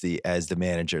Gammon as the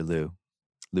manager, Lou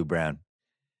Browne.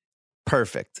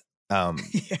 Perfect.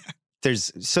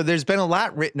 there's been a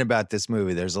lot written about this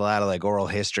movie. There's a lot of like oral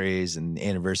histories and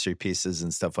anniversary pieces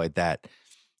and stuff like that.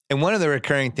 And one of the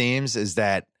recurring themes is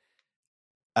that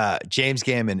James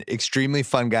Gammon, extremely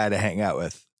fun guy to hang out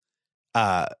with.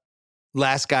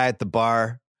 Last guy at the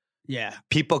bar. Yeah.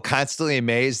 People constantly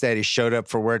amazed that he showed up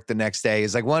for work the next day.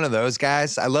 He's like one of those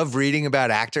guys. I love reading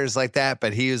about actors like that,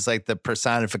 but he was like the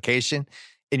personification.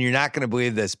 And you're not going to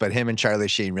believe this, but him and Charlie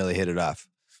Sheen really hit it off.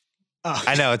 Oh.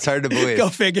 I know, it's hard to believe. Go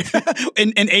figure.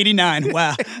 In 89.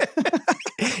 Wow.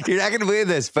 You're not going to believe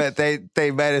this, but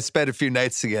they might have spent a few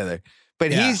nights together.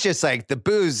 But he's just like the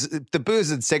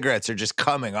booze and cigarettes are just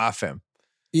coming off him.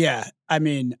 Yeah. I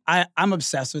mean, I'm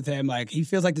obsessed with him. Like, he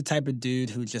feels like the type of dude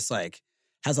who just like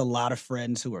has a lot of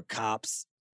friends who are cops.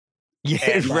 Yeah,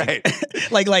 and, right.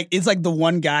 Like it's like the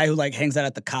one guy who like hangs out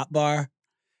at the cop bar.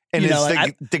 And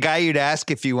it's the guy you'd ask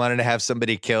if you wanted to have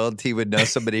somebody killed, he would know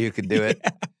somebody who could do it.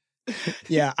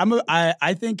 Yeah.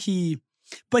 I think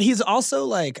but he's also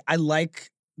like, I like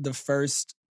the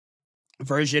first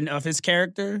version of his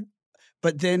character.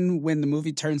 But then when the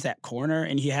movie turns that corner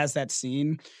and he has that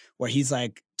scene where he's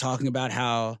like talking about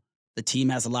how the team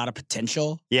has a lot of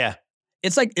potential. Yeah.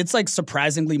 It's like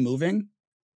surprisingly moving.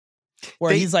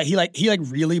 Where he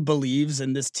really believes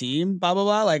in this team, blah blah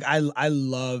blah. Like I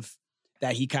love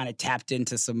that he kind of tapped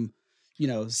into some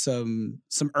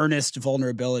earnest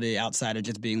vulnerability outside of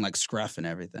just being like scruff and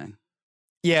everything.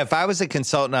 Yeah, if I was a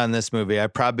consultant on this movie, I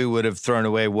probably would have thrown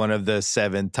away one of the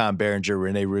 7 Tom Berenger,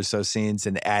 Rene Russo scenes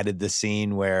and added the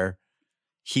scene where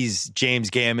he's James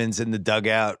Gammon's in the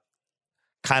dugout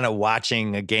kind of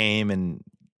watching a game, and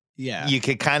you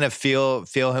could kind of feel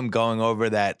him going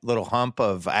over that little hump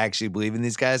of I actually believe in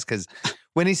these guys, because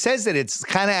when he says that, it's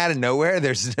kind of out of nowhere.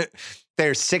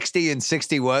 There's 60 and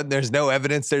 61. There's no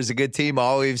evidence there's a good team.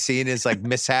 All we've seen is like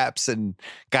mishaps and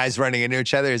guys running into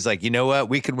each other. He's like, you know what?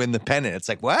 We can win the pennant. It's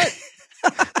like, what?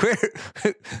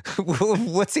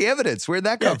 What's the evidence? Where'd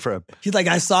that come from? He's like,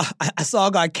 I saw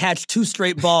a guy catch 2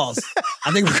 straight balls.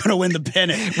 I think we're going to win the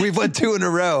pennant. We've won 2 in a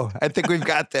row. I think we've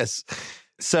got this.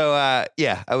 So,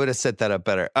 yeah, I would have set that up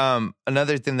better.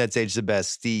 Another thing that's aged the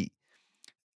best,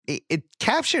 it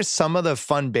captures some of the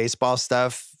fun baseball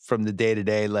stuff from the day to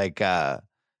day, like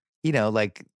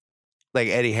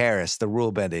Eddie Harris, the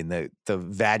rule bending, the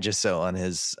Vagisil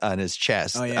on his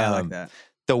chest. Oh yeah, I like that.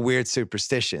 The weird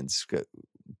superstitions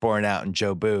born out in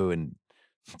Jobu, and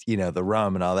the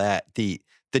rum and all that. The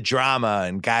drama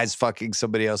and guys fucking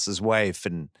somebody else's wife,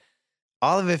 and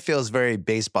all of it feels very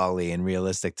baseball-y and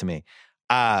realistic to me.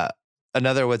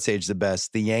 Another what's aged the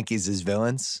best, the Yankees as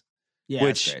villains. Yeah,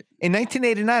 which in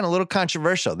 1989, a little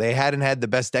controversial. They hadn't had the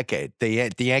best decade.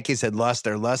 The Yankees had lost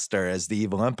their luster as the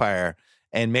evil empire,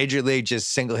 and Major League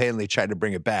just single-handedly tried to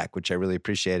bring it back, which I really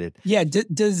appreciated. Yeah,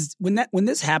 when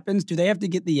this happens, do they have to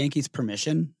get the Yankees'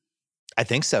 permission? I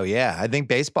think so, yeah. I think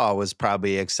baseball was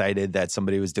probably excited that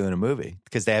somebody was doing a movie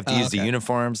because they have to use the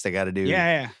uniforms. They got to do.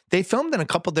 Yeah. They filmed in a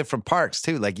couple different parks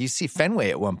too. Like you see Fenway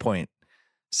at one point,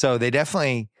 so they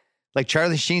definitely. Like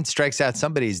Charlie Sheen strikes out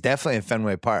somebody, he's definitely in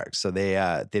Fenway Park. So they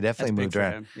definitely moved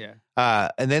around. Yeah.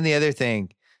 And then the other thing,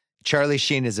 Charlie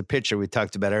Sheen is a pitcher we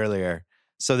talked about earlier.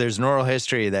 So there's an oral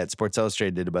history that Sports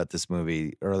Illustrated did about this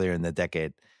movie earlier in the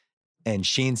decade. And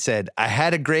Sheen said, I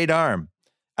had a great arm.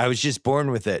 I was just born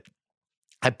with it.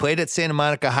 I played at Santa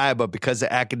Monica High, but because of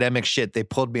academic shit, they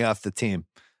pulled me off the team.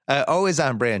 Always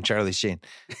on brand, Charlie Sheen.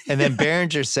 And then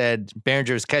Berenger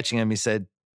was catching him. He said,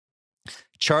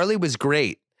 Charlie was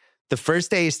great. The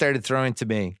first day he started throwing to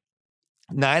me,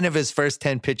 9 of his first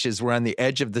 10 pitches were on the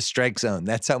edge of the strike zone.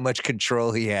 That's how much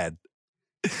control he had.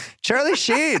 Charlie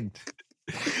Sheen.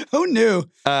 Who knew?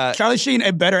 Charlie Sheen,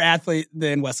 a better athlete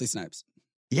than Wesley Snipes.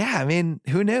 Yeah, I mean,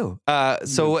 who knew?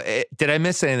 So did I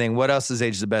miss anything? What else has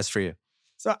aged the best for you?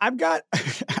 So I've got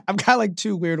like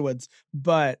 2 weird ones,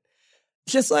 but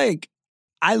just like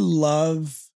I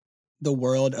love the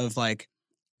world of like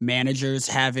managers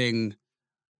having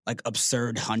like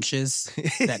absurd hunches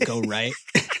that go right.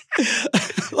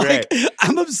 Like right.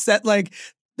 I'm upset. Like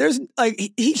there's like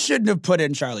he shouldn't have put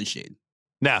in Charlie Sheen.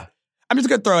 No, I'm just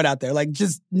gonna throw it out there. Like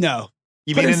just no.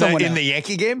 You mean in the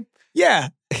Yankee game? Yeah.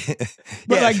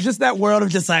 But like just that world of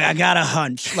just like I got a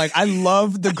hunch. Like I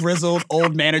love the grizzled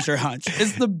old manager hunch.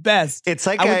 It's the best. It's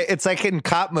like in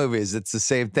cop movies. It's the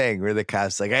same thing where the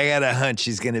cop's like, I got a hunch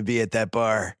he's gonna be at that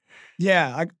bar.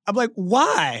 Yeah, I'm like,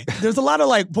 why? There's a lot of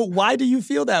like, but why do you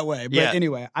feel that way? But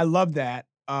anyway, I love that.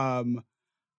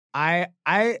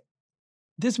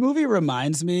 This movie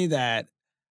reminds me that,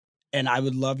 and I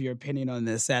would love your opinion on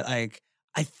this, that like,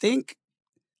 I think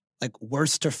like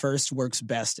worst to first works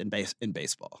best in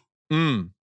baseball.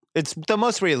 It's the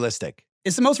most realistic.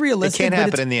 It's the most It realistic. can't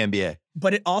happen in the NBA.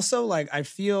 But it also, like, I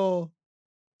feel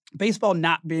baseball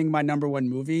not being my number one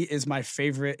movie is my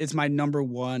favorite. It's my number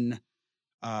one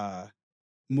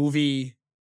movie,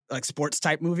 like sports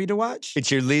type movie to watch.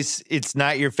 It's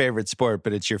not your favorite sport,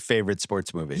 but it's your favorite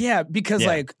sports movie. Yeah, because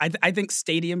like I think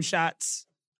stadium shots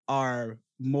are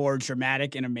more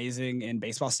dramatic and amazing in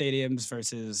baseball stadiums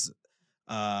versus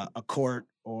a court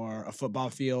or a football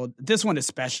field. This one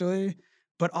especially,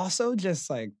 but also just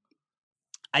like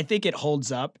I think it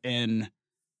holds up in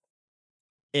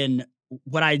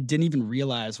what I didn't even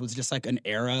realize was just like an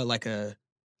era, like an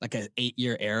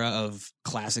 8-year era of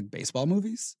classic baseball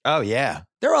movies. Oh yeah,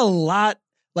 there are a lot.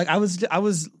 Like I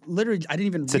was literally I didn't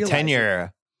even it's realize a 10-year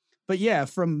era. But yeah,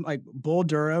 from like Bull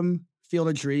Durham, Field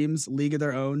of Dreams, League of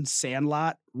Their Own,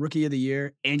 Sandlot, Rookie of the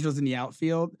Year, Angels in the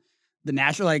Outfield, The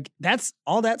Natural. Like that's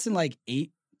in like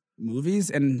 8 movies,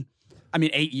 and I mean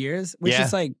 8 years, which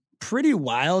is like pretty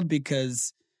wild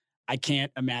because I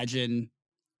can't imagine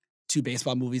 2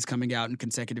 baseball movies coming out in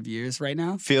consecutive years right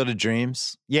now. Field of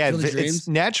Dreams. Yeah, Field of Dreams.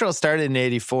 Natural started in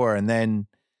 84, and then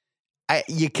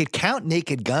you could count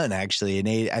Naked Gun, actually, in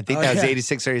I think that was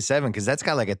 86 or 87, because that's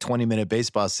got like a 20-minute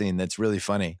baseball scene that's really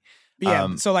funny.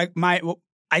 Yeah, so like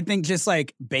I think just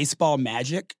like baseball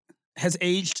magic has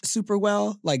aged super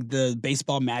well. Like the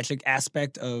baseball magic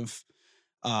aspect of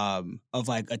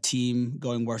like a team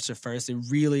going worst to first, it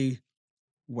really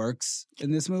works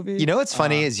in this movie. You know what's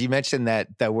funny is you mentioned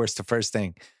that worst to first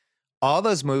thing. All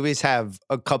those movies have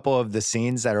a couple of the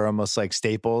scenes that are almost like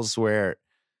staples where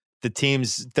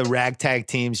the ragtag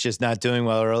team's just not doing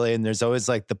well early, and there's always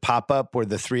like the pop-up where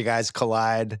the 3 guys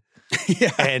collide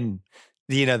and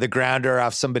the grounder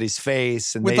off somebody's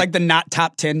face, and with like the not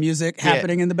top 10 music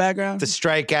happening in the background. The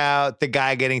strikeout, the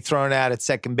guy getting thrown out at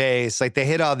second base, like they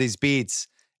hit all these beats.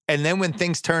 And then when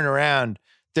things turn around,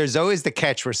 there's always the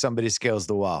catch where somebody scales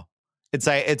the wall. It's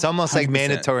like it's almost 100%. Like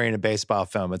mandatory in a baseball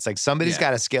film. It's like somebody's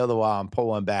got to scale the wall and pull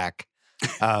one back.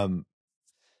 All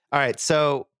right,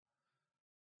 so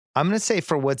I'm going to say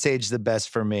for what's aged the best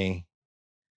for me,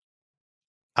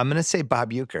 I'm going to say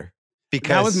Bob Uecker,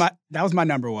 because that was my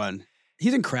number one.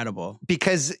 He's incredible.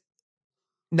 Because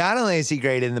not only is he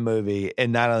great in the movie,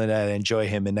 and not only did I enjoy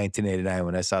him in 1989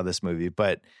 when I saw this movie,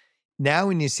 but now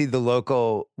when you see the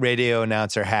local radio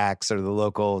announcer hacks or the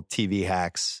local TV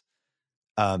hacks,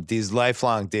 these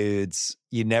lifelong dudes,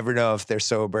 you never know if they're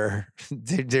sober.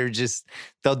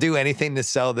 They'll do anything to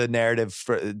sell the narrative,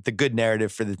 for the good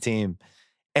narrative for the team.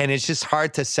 And it's just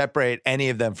hard to separate any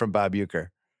of them from Bob Uecker.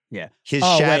 Yeah. His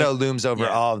shadow looms over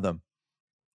all of them.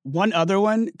 One other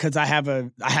one, because I have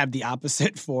the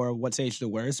opposite for what's aged the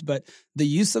worst, but the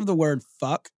use of the word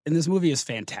fuck in this movie is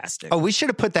fantastic. Oh, we should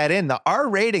have put that in. The R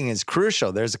rating is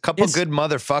crucial. There's a couple good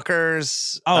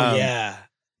motherfuckers. Oh, yeah.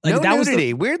 Like, no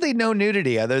nudity. Weirdly, no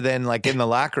nudity other than like in the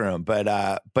locker room. But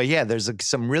yeah, there's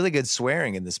some really good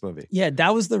swearing in this movie. Yeah,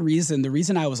 that was the reason. The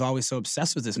reason I was always so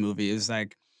obsessed with this movie was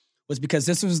because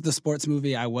this was the sports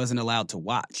movie I wasn't allowed to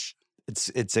watch.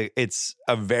 It's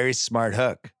a very smart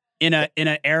hook. In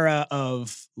an era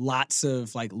of lots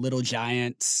of like Little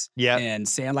Giants and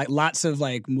lots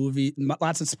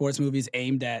of sports movies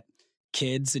aimed at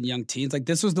kids and young teens. Like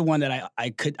this was the one that I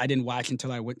didn't watch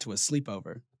until I went to a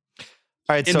sleepover.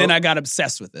 All right, and then I got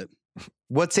obsessed with it.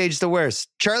 What's aged the worst?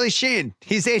 Charlie Sheen.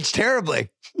 He's aged terribly.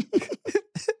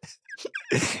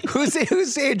 Who's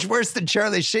aged worse than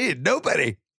Charlie Sheen?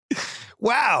 Nobody.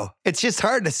 Wow. It's just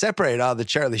hard to separate all the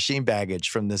Charlie Sheen baggage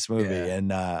from this movie. Yeah.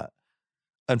 And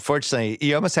unfortunately,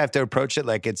 you almost have to approach it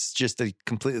like it's just a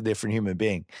completely different human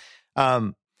being.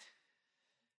 2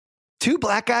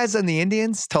 black guys on the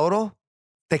Indians total.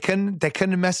 They couldn't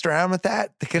have messed around with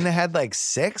that. They couldn't have had like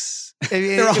 6.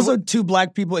 There are also 2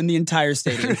 black people in the entire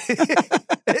stadium.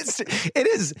 It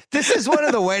is. This is one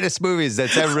of the whitest movies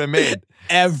that's ever been made.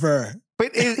 Ever.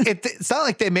 But it's not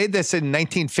like they made this in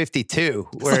 1952.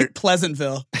 It's like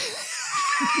Pleasantville.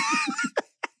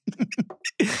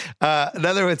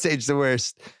 Another one's aged the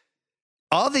worst.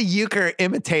 All the Uecker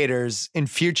imitators in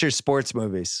future sports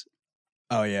movies.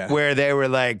 Oh, yeah. Where they were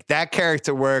like, that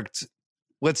character worked.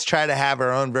 Let's try to have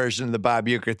our own version of the Bob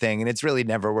Uecker thing. And it's really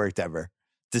never worked ever.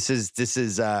 This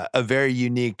is a very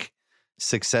unique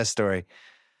success story.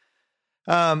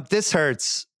 This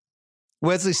hurts.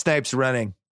 Wesley Snipes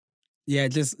running. Yeah,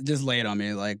 just lay it on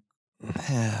me. Like,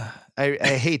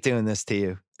 I hate doing this to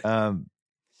you.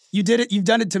 You did it. You've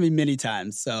done it to me many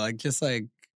times. So just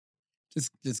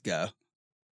go.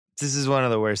 This is one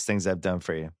of the worst things I've done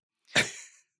for you.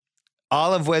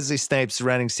 All of Wesley Snipes'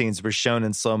 running scenes were shown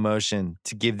in slow motion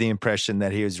to give the impression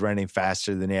that he was running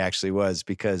faster than he actually was,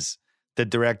 because the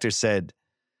director said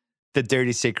the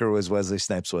dirty secret was Wesley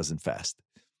Snipes wasn't fast.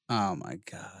 Oh my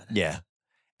God. Yeah.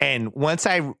 And once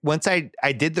I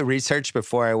did the research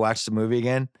before I watched the movie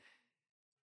again,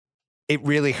 it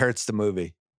really hurts the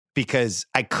movie because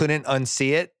I couldn't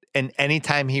unsee it. And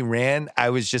anytime he ran, I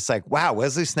was just like, wow,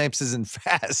 Wesley Snipes isn't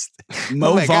fast.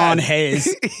 Mo Vaughn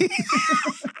Hayes.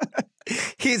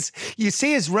 You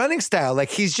see his running style,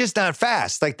 like he's just not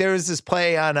fast. Like there was this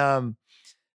play on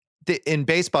in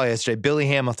baseball yesterday. Billy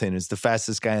Hamilton is the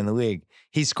fastest guy in the league.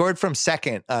 He scored from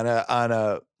second on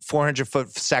a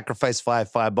 400-foot sacrifice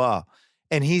fly ball,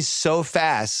 and he's so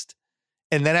fast.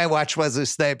 And then I watched Wesley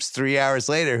Snipes 3 hours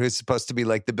later, who's supposed to be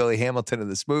like the Billy Hamilton of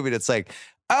this movie. And it's like,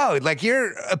 oh, like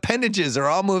your appendages are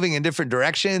all moving in different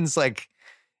directions. Like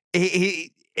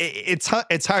it's hard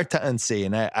to unsee,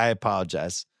 and I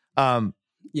apologize.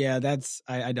 Yeah,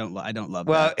 I don't love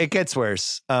well, that. It gets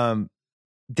worse.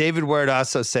 David Ward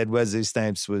also said Wesley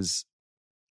Snipes was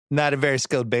not a very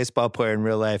skilled baseball player in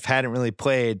real life, hadn't really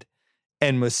played,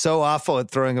 and was so awful at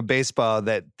throwing a baseball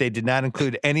that they did not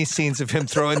include any scenes of him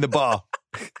throwing the ball.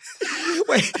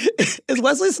 Wait, is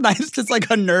Wesley Snipes just like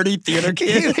a nerdy theater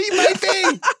kid? He might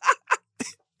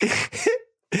be.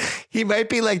 He might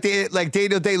be like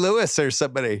Daniel Day-Lewis or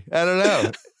somebody. I don't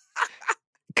know.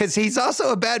 Because he's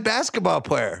also a bad basketball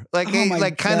player.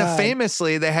 Kind of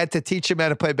famously, they had to teach him how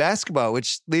to play basketball,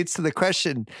 which leads to the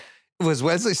question, was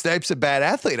Wesley Snipes a bad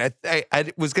athlete?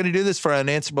 I was going to do this for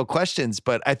unanswerable questions,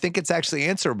 but I think it's actually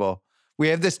answerable. We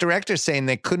have this director saying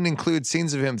they couldn't include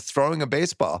scenes of him throwing a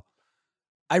baseball.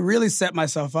 I really set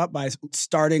myself up by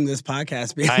starting this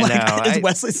podcast being is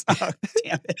Wesley Snipes?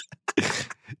 Damn it.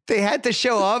 They had to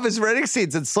show all of his running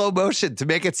scenes in slow motion to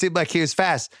make it seem like he was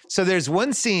fast. So there's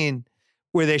one scene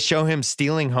where they show him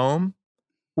stealing home,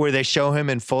 where they show him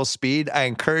in full speed. I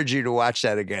encourage you to watch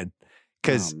that again.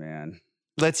 Because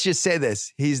let's just say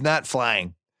this, he's not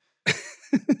flying.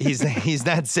 He's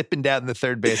not zipping down the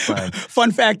third baseline.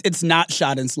 Fun fact, it's not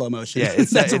shot in slow motion. Yeah,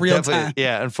 that's real time.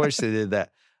 Yeah, unfortunately they did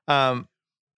that.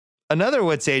 Another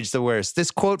what's aged the worst.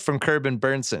 This quote from Corbin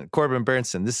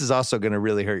Burnson. This is also going to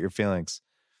really hurt your feelings.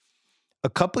 A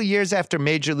couple years after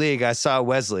Major League, I saw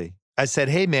Wesley. I said,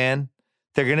 hey, man,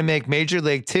 they're going to make Major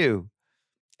League 2.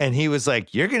 And he was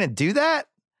like, you're going to do that?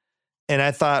 And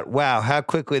I thought, wow, how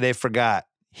quickly they forgot.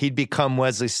 He'd become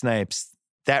Wesley Snipes.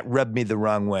 That rubbed me the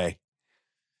wrong way.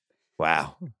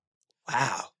 Wow.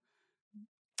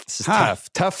 This is tough.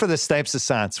 Tough for the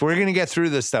Snipes-assance. We're going to get through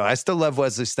this, though. I still love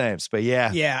Wesley Snipes, but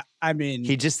yeah. Yeah, I mean.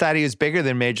 He just thought he was bigger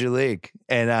than Major League.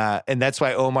 And that's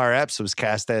why Omar Epps was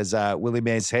cast as Willie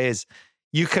Mays Hayes.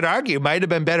 You could argue might have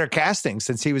been better casting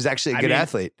since he was actually a good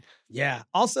athlete. Yeah.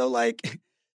 Also, I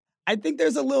think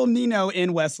there's a little Nino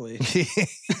in Wesley.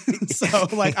 So,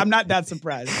 I'm not that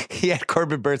surprised. He had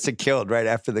Corbin Burnson killed right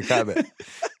after the comment.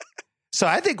 So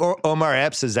I think Omar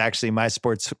Epps is actually my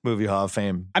sports movie Hall of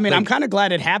Fame. I mean, I'm kind of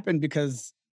glad it happened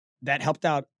because that helped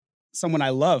out someone I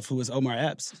love who was Omar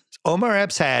Epps. Omar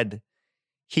Epps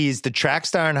he's the track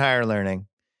star in Higher Learning.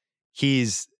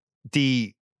 He's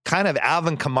the kind of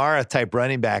Alvin Kamara type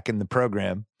running back in the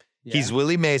program. Yeah. He's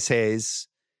Willie Mays Hayes,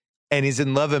 and he's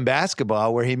in Love and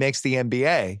Basketball where he makes the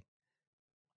NBA.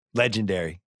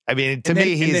 Legendary. I mean, to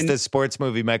me, he's the sports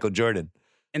movie Michael Jordan.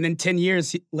 And then 10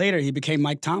 years later, he became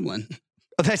Mike Tomlin.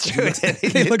 Oh, that's true.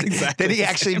 They look exactly Then he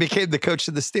actually became the coach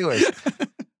of the Steelers.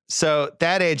 So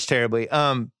that aged terribly.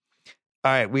 All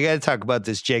right, we got to talk about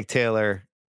this Jake Taylor,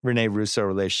 Rene Russo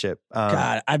relationship.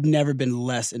 God, I've never been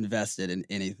less invested in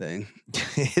anything.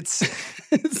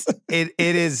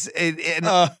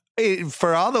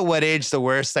 For all the what aged the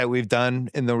worst that we've done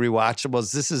in the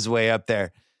rewatchables, this is way up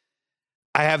there.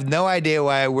 I have no idea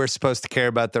why we're supposed to care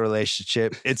about the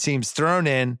relationship. It seems thrown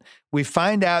in. We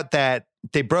find out that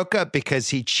they broke up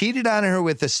because he cheated on her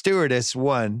with a stewardess,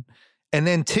 one. And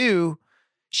then two,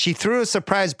 she threw a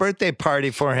surprise birthday party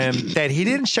for him that he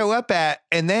didn't show up at.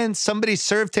 And then somebody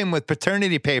served him with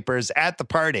paternity papers at the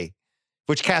party,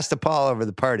 which cast a pall over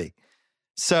the party.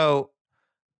 So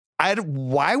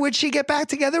why would she get back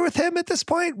together with him at this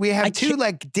point? We have two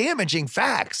damaging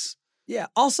facts. Yeah.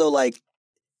 Also,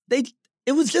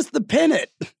 it was just the pennant.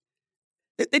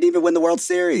 They didn't even win the World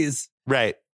Series.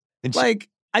 Right. And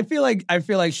I feel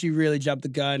like she really jumped the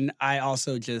gun. I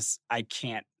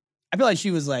can't. I feel like she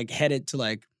was headed to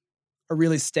a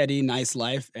really steady, nice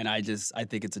life. And I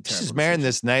think it's a terrible She's marrying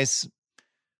this nice,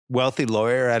 wealthy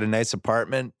lawyer at a nice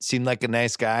apartment. Seemed like a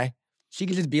nice guy. She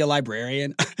could just be a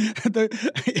librarian.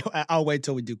 I'll wait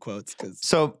till we do quotes.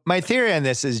 So my theory on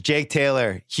this is Jake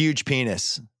Taylor, huge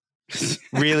penis.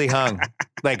 Really hung,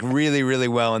 really, really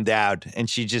well endowed, and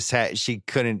she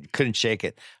couldn't shake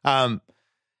it.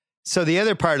 So the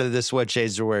other part of this, what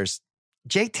shades the worst,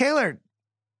 Jake Taylor,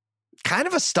 kind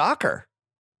of a stalker.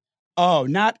 Oh,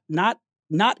 not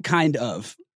kind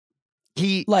of.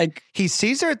 He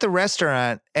sees her at the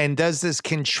restaurant and does this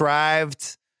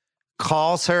contrived,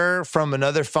 calls her from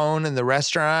another phone in the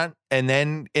restaurant and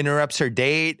then interrupts her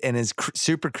date and is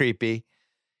super creepy.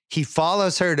 He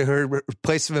follows her to her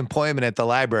place of employment at the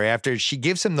library after she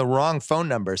gives him the wrong phone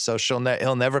number, so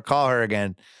he'll never call her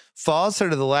again. Follows her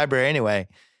to the library anyway.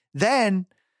 Then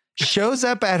shows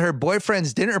up at her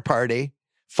boyfriend's dinner party,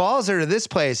 follows her to this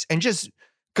place, and just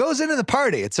goes into the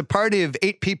party. It's a party of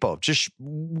 8 people. Just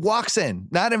walks in,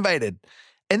 not invited.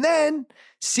 And then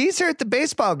sees her at the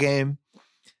baseball game,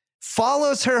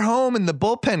 follows her home in the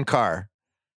bullpen car,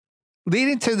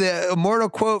 leading to the immortal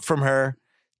quote from her,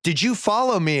 "Did you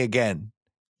follow me again?"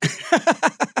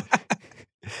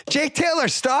 Jake Taylor,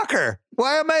 stalker.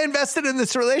 Why am I invested in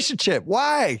this relationship?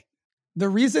 Why? The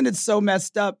reason it's so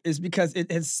messed up is because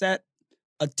it has set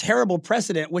a terrible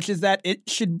precedent, which is that it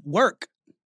should work.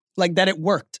 Like that it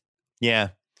worked. Yeah.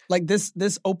 Like this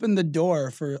opened the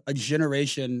door for a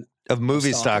generation of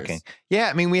movie stalking. Yeah,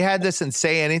 I mean, we had this in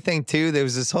Say Anything too. There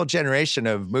was this whole generation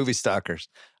of movie stalkers.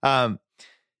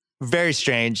 Very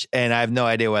strange, and I have no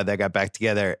idea why they got back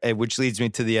together, which leads me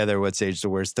to the other What's Aged the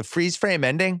Worst. The freeze frame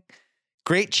ending,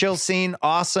 great chill scene,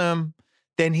 awesome.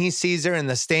 Then he sees her in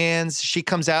the stands. She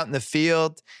comes out in the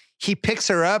field. He picks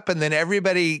her up, and then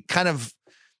everybody kind of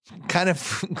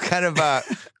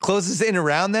closes in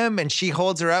around them, and she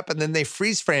holds her up, and then they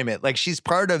freeze frame it like she's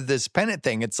part of this pennant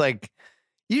thing. It's like,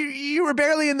 you were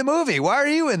barely in the movie. Why are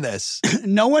you in this?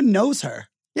 No one knows her.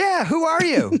 Yeah, who are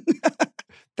you?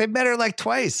 They've met her like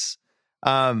twice.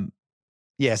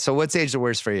 Yeah, so what's aged the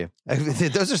worst for you?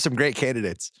 Those are some great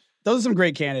candidates. Those are some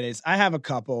great candidates. I have a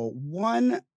couple.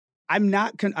 One, I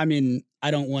want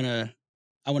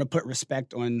to put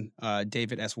respect on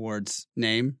David S. Ward's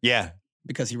name. Yeah.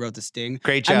 Because he wrote The Sting.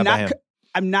 Great job by him.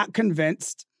 I'm not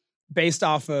convinced, based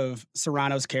off of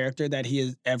Serrano's character, that he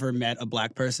has ever met a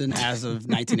black person as of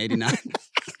 1989.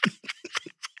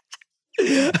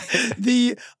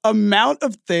 The amount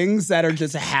of things that are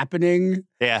just happening.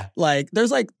 Yeah. Like,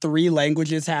 there's like 3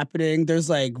 languages happening. There's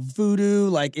like voodoo,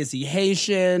 like, is he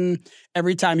Haitian?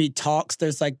 Every time he talks,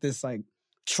 there's like this like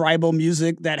tribal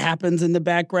music that happens in the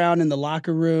background in the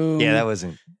locker room. Yeah, that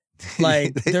wasn't.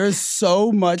 Like, there's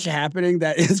so much happening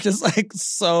that is just like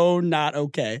so not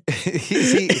okay.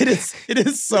 It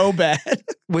is so bad.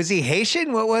 Was he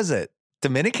Haitian? What was it?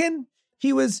 Dominican?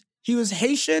 He was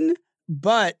Haitian,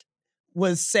 but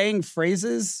was saying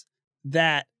phrases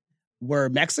that were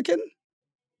Mexican.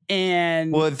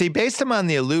 And well, if he based him on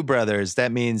the Alou brothers,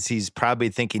 that means he's probably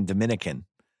thinking Dominican.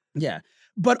 Yeah.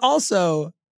 But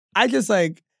also, I just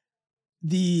like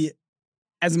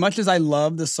as much as I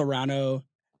love the Serrano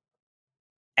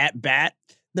at bat,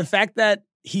 the fact that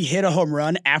he hit a home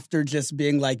run after just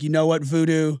being like, you know what,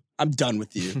 voodoo, I'm done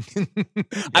with you.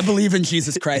 I believe in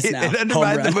Jesus Christ now. It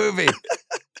undermined the movie.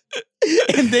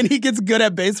 And then he gets good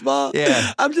at baseball.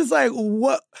 Yeah. I'm just like,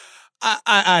 what?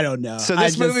 I don't know. So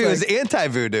this movie was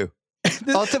anti-voodoo.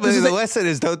 Ultimately, the lesson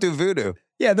is don't do voodoo.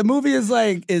 Yeah, the movie is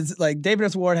like David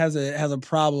S. Ward has a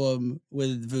problem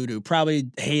with voodoo.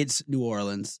 Probably hates New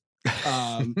Orleans.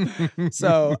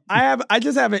 So I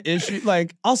just have an issue.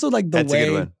 Like, also like the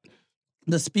way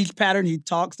the speech pattern he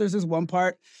talks. There's this one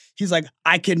part. He's like,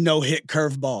 I can no hit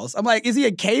curveballs. I'm like, is he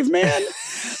a caveman?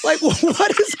 Like,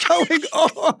 what is going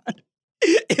on?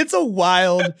 It's a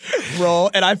wild role.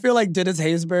 And I feel like Dennis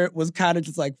Haysbert was kind of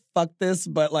just like, fuck this,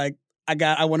 but like,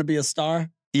 I want to be a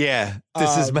star. Yeah.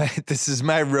 This is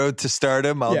my road to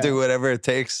stardom. I'll do whatever it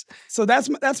takes. So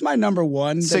that's my number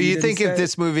one. So you think if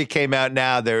this movie came out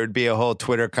now, there would be a whole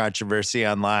Twitter controversy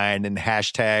online and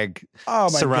hashtag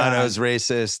Serrano's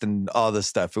racist and all this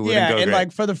stuff. It wouldn't go and great.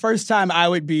 like for the first time, I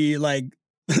would be like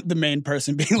the main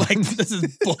person being like, this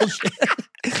is bullshit.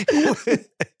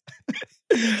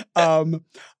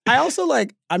 I also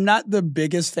like, I'm not the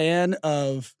biggest fan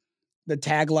of the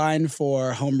tagline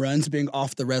for home runs being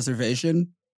off the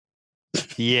reservation.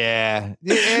 Yeah.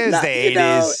 It's the 80s. You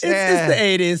know, it's the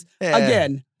 80s. Yeah.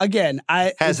 Again,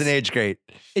 hasn't aged great.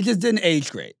 It just didn't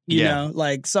age great. You know,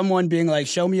 like someone being like,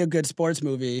 show me a good sports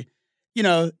movie. You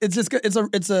know, it's just,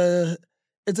 it's a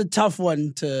tough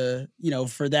one to, you know,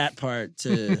 for that part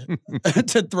to,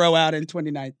 to throw out in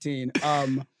 2019.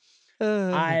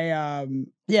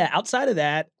 Outside of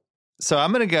that. So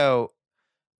I'm going to go,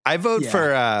 I vote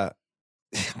for,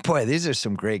 boy, these are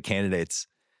some great candidates.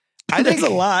 I think a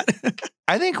lot.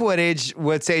 I think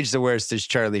what's aged the worst is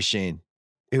Charlie Sheen,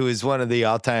 who is one of the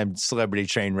all-time celebrity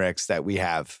train wrecks that we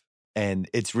have. And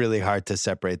it's really hard to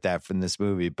separate that from this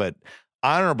movie. But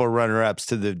honorable runner-ups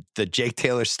to the Jake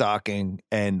Taylor stalking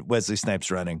and Wesley Snipes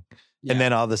running. Yeah. And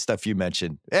then all the stuff you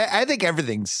mentioned. I think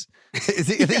everything's I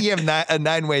think you have a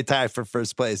 9-way tie for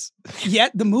first place.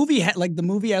 Yet the movie, the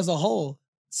movie as a whole,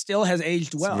 still has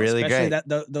aged well. Really especially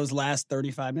great. Those last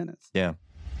 35 minutes. Yeah.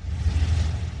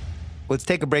 Let's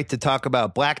take a break to talk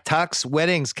about Black Tux.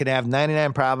 Weddings can have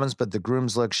 99 problems, but the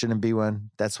groom's look shouldn't be one.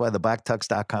 That's why the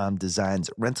blacktux.com designs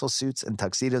rental suits and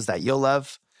tuxedos that you'll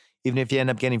love. Even if you end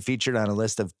up getting featured on a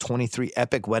list of 23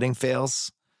 epic wedding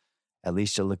fails, at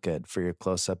least you'll look good for your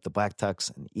close-up. The Black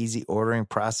Tux, an easy ordering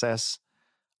process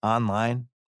online,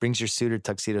 brings your suit or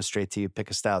tuxedo straight to you.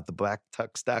 Pick a style at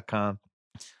theblacktux.com.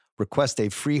 Request a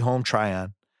free home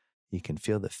try-on. You can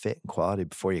feel the fit and quality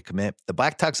before you commit. The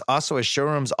Black Tux also has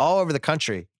showrooms all over the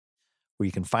country where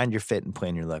you can find your fit and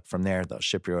plan your look. From there, they'll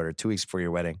ship your order 2 weeks before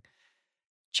your wedding.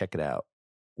 Check it out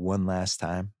one last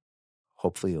time.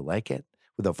 Hopefully you'll like it.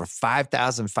 With over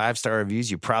 5,000 5-star reviews,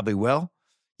 you probably will.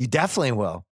 You definitely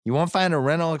will. You won't find a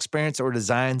rental experience or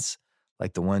designs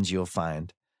like the ones you'll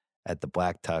find at the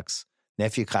Black Tux.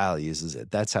 Nephew Kyle uses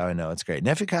it. That's how I know it's great.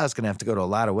 Nephew Kyle's going to have to go to a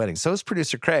lot of weddings. So is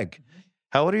producer Craig.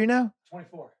 How old are you now?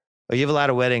 24. Oh, you have a lot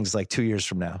of weddings like 2 years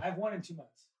from now. I have 1 in 2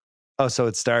 months. Oh, so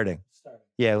it's starting.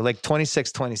 Yeah, like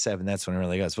 26, 27. That's when it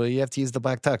really goes. Well, you have to use the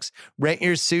Black Tux. Rent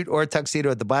your suit or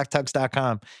tuxedo at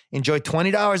theblacktux.com. Enjoy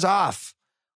 $20 off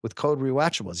with code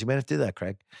rewatchables. You might have to do that,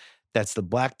 Craig. That's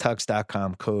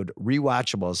theblacktux.com code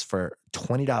rewatchables for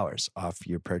 $20 off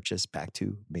your purchase. Back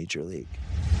to Major League.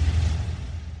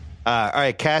 All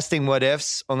right, casting what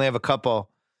ifs. Only have a couple.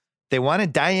 They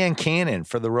wanted Diane Cannon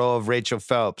for the role of Rachel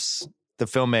Phelps, the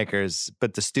filmmakers,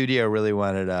 but the studio really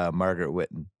wanted Margaret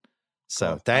Whitten.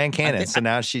 So Diane Cannon. So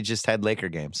now she just had Laker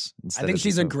games. I think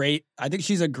she's a great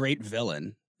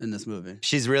villain in this movie.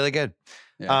 She's really good.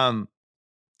 Yeah.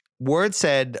 Ward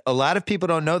said a lot of people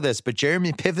don't know this, but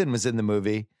Jeremy Piven was in the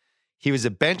movie. He was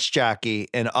a bench jockey,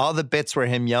 and all the bits were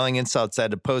him yelling insults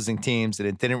at opposing teams, and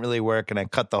it didn't really work. And I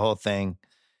cut the whole thing.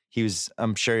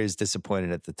 I'm sure he was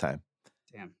disappointed at the time.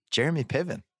 Damn. Jeremy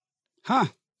Piven. Huh.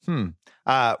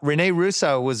 Renee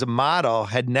Russo was a model,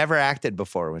 had never acted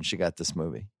before when she got this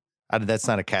movie. That's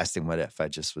not a casting what if. I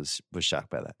just was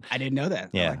shocked by that. I didn't know that.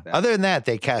 Yeah. I like that. Other than that,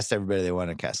 they cast everybody they want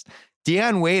to cast.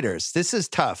 Dion Waiters. This is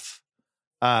tough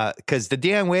because the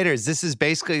Dion Waiters, this is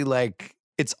basically like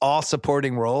it's all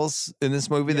supporting roles in this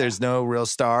movie. Yeah. There's no real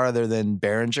star other than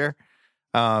Berenger.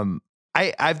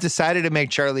 I've decided to make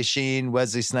Charlie Sheen,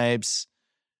 Wesley Snipes,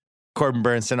 Corbin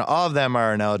Burnson, all of them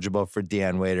are ineligible for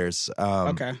Dion Waiters.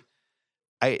 Okay.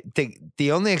 I think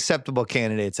the only acceptable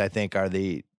candidates, I think, are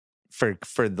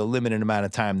for the limited amount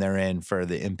of time they're in for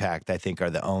the impact, I think, are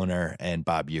the owner and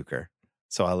Bob Uecker.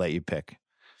 So I'll let you pick.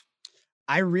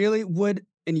 I really would,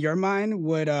 in your mind,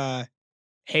 would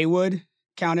Haywood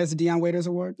count as a Dion Waiters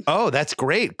award? Oh, that's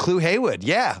great. Clue Haywood.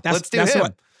 Yeah, let's do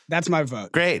him. That's my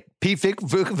vote. Great. Pete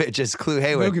Vukovich is Clue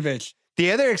Haywood. Vukovich.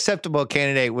 The other acceptable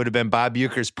candidate would have been Bob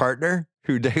Uecker's partner,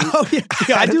 who oh, yeah.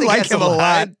 I do like him a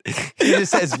lot. He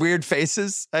just has weird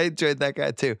faces. I enjoyed that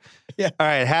guy too. Yeah. All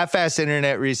right. Half-ass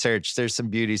internet research. There's some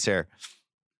beauties here.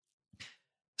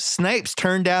 Snipes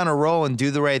turned down a role in Do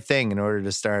the Right Thing in order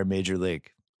to star in Major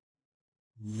League.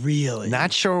 Really?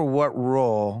 Not sure what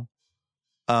role.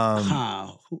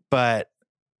 But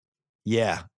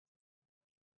yeah.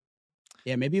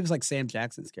 Yeah, maybe it was like Sam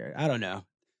Jackson's character. I don't know.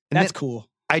 That's cool.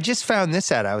 I just found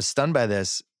this out. I was stunned by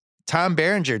this. Tom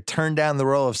Berenger turned down the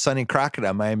role of Sonny Crockett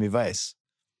on Miami Vice.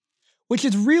 Which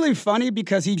is really funny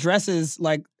because he dresses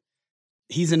like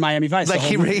he's in Miami Vice. Like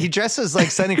he dresses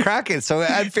like Sonny Crockett, so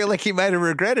I feel like he might have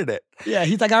regretted it. Yeah,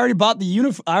 he's like, I already bought the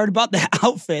uniform. I already bought the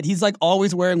outfit. He's like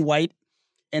always wearing white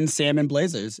and salmon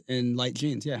blazers and light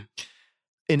jeans. Yeah.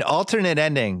 An alternate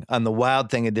ending on the Wild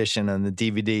Thing edition on the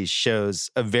DVD shows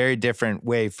a very different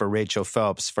way for Rachel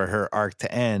Phelps for her arc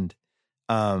to end.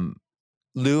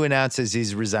 Lou announces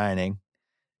he's resigning.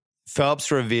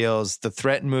 Phelps reveals the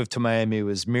threatened move to Miami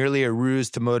was merely a ruse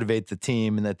to motivate the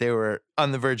team and that they were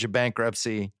on the verge of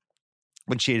bankruptcy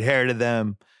when she inherited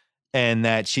them and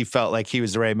that she felt like he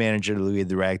was the right manager to lead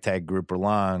the ragtag group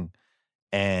along.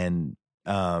 And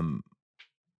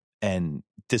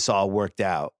this all worked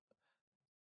out.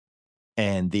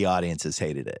 And the audiences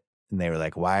hated it. And they were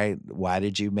like, why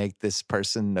did you make this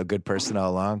person a good person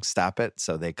all along? Stop it.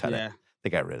 So they cut it. They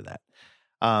got rid of that.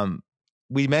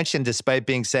 We mentioned, despite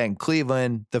being set in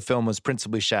Cleveland, the film was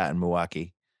principally shot in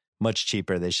Milwaukee. Much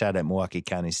cheaper. They shot at Milwaukee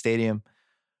County Stadium.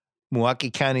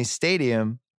 Milwaukee County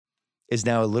Stadium is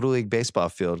now a Little League baseball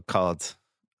field called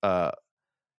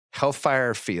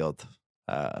Hellfire Field.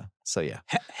 So yeah.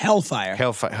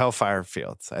 Hellfire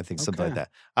Field. I think something like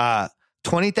that.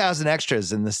 20,000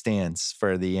 extras in the stands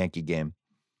for the Yankee game.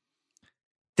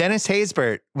 Dennis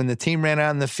Haysbert, when the team ran out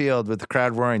in the field with the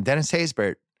crowd roaring, Dennis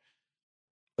Haysbert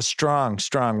a strong,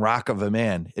 strong rock of a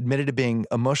man, admitted to being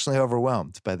emotionally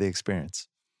overwhelmed by the experience.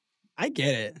 I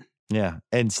get it. Yeah.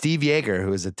 And Steve Yeager,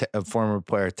 who is a former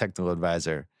player technical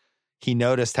advisor, he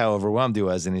noticed how overwhelmed he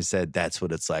was, and he said, that's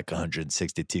what it's like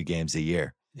 162 games a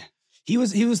year. Yeah. He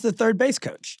was the third base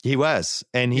coach. He was.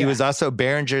 And he was also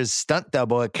Behringer's stunt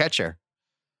double at catcher.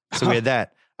 So we had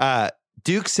that.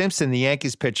 Duke Simpson, the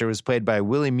Yankees pitcher, was played by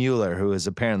Willie Mueller, who is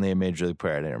apparently a major league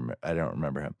player. I don't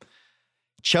remember him.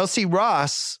 Chelsea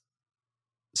Ross,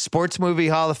 sports movie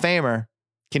Hall of Famer.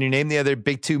 Can you name the other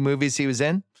big two movies he was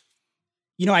in?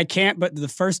 You know, I can't, but the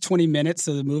first 20 minutes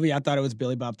of the movie, I thought it was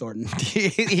Billy Bob Thornton. he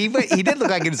did look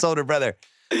like his older brother.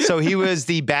 So he was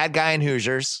the bad guy in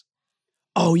Hoosiers.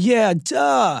 Oh, yeah,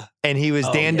 duh. And he was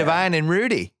Dan Devine and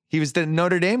Rudy. He was the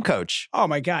Notre Dame coach. Oh,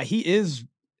 my God. He is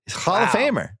Hall of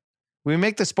Famer. We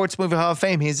make the sports movie Hall of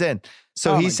Fame. He's in.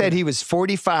 So he said he was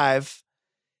 45.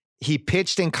 He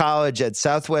pitched in college at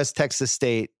Southwest Texas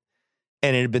State,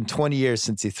 and it had been 20 years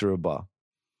since he threw a ball.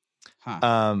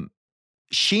 Huh.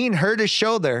 Sheen hurt his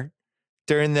shoulder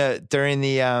during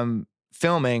the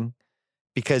filming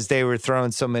because they were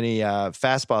throwing so many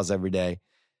fastballs every day,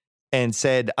 and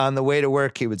said on the way to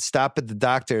work he would stop at the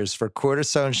doctor's for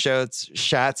cortisone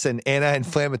shots and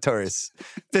anti-inflammatories.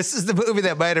 This is the movie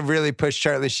that might have really pushed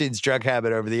Charlie Sheen's drug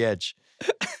habit over the edge.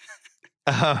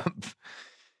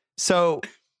 So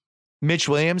Mitch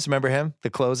Williams, remember him, the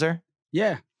closer?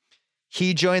 Yeah.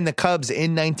 He joined the Cubs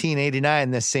in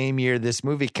 1989, the same year this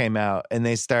movie came out, and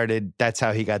that's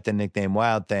how he got the nickname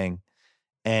Wild Thing.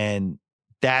 And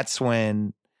that's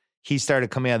when he started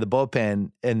coming out of the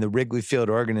bullpen, and the Wrigley Field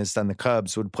organist on the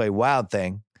Cubs would play Wild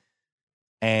Thing.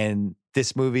 And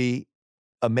this movie,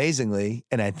 amazingly,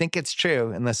 and I think it's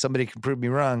true, unless somebody can prove me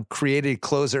wrong, created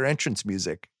closer entrance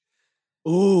music.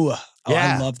 Ooh,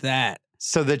 yeah. I love that.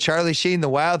 So the Charlie Sheen, the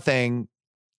Wild Thing,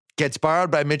 gets borrowed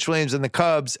by Mitch Williams and the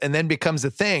Cubs, and then becomes a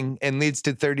thing and leads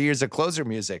to 30 years of closer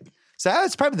music. So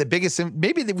that's probably the biggest.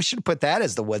 Maybe we should put that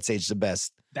as the What's Age the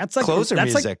Best. That's like closer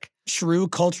music. Like true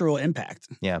cultural impact.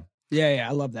 Yeah. Yeah.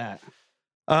 I love that.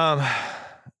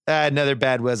 Another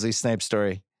bad Wesley Snipes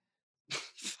story.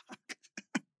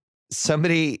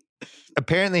 Somebody,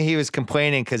 apparently he was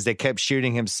complaining because they kept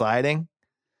shooting him sliding.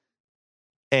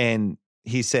 And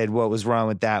he said, what was wrong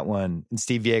with that one? And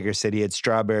Steve Yeager said he had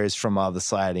strawberries from all the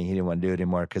sliding. He didn't want to do it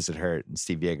anymore because it hurt. And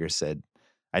Steve Yeager said,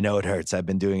 I know it hurts. I've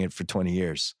been doing it for 20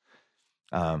 years.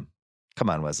 Come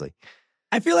on, Wesley.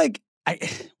 I feel like,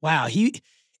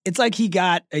 it's like he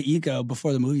got an ego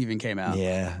before the movie even came out.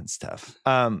 Yeah, it's tough.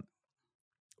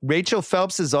 Rachel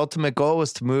Phelps' ultimate goal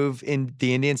was to move in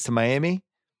the Indians to Miami.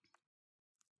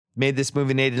 Made this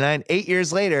move in 89. 8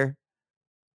 years later,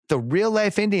 the real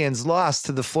life Indians lost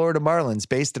to the Florida Marlins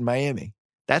based in Miami.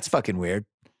 That's fucking weird.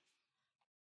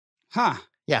 Huh.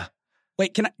 Yeah.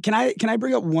 Wait, can I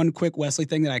bring up one quick Wesley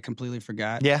thing that I completely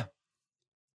forgot? Yeah.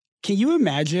 Can you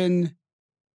imagine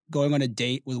going on a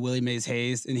date with Willie Mays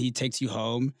Hayes and he takes you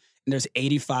home and there's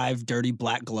 85 dirty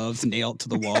black gloves nailed to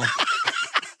the wall?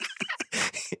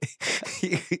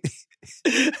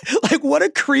 Like, what a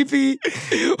creepy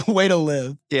way to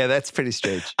live. Yeah, that's pretty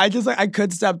strange. I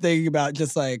couldn't stop thinking about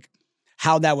just like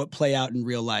how that would play out in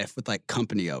real life with like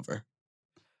company over.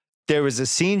 There was a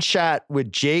scene shot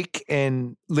with Jake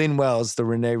and Lynn Wells, the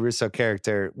Rene Russo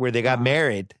character, where they got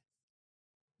married.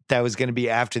 That was going to be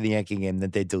after the Yankee game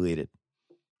that they deleted.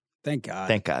 Thank God.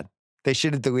 Thank God. They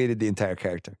should have deleted the entire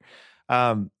character.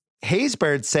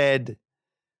 Haysbert said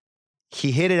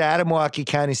he hit it out of Milwaukee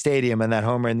County Stadium on that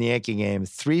homer in the Yankee game,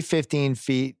 315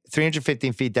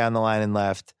 feet down the line and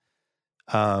left.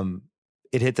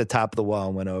 It hit the top of the wall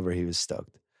and went over. He was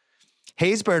stoked.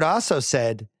 Haysbert also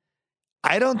said,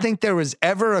 I don't think there was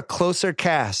ever a closer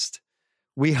cast.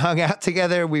 We hung out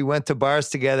together. We went to bars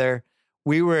together.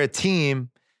 We were a team.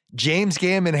 James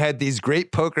Gammon had these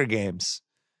great poker games.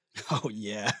 Oh,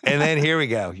 yeah. And then here we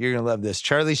go. You're going to love this.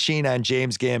 Charlie Sheen on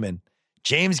James Gammon.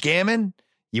 James Gammon?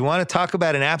 You want to talk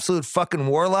about an absolute fucking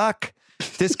warlock?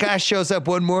 This guy shows up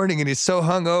one morning and he's so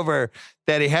hungover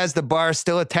that he has the bar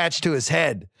still attached to his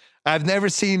head. I've never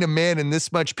seen a man in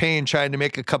this much pain trying to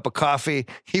make a cup of coffee.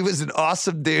 He was an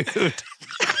awesome dude.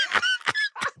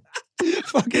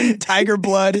 Fucking tiger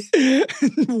blood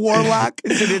warlock.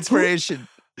 It's an inspiration.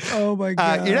 Oh my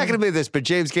God. You're not going to believe this, but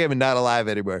James Gammon not alive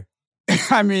anymore.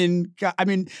 I mean,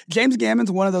 James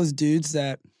Gammon's one of those dudes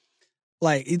that,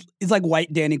 like, he's like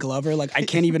white Danny Glover. Like, I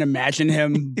can't even imagine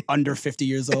him under 50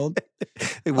 years old.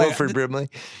 Wilford Brimley.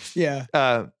 Yeah.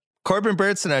 Corbin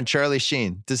Burnson on Charlie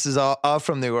Sheen. This is all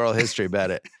from the oral history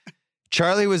about it.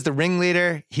 Charlie was the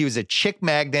ringleader. He was a chick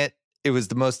magnet. It was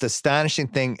the most astonishing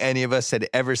thing any of us had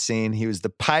ever seen. He was the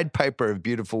Pied Piper of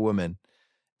beautiful women.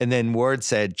 And then Ward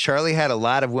said, Charlie had a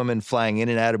lot of women flying in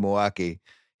and out of Milwaukee.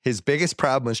 His biggest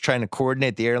problem was trying to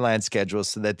coordinate the airline schedule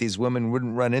so that these women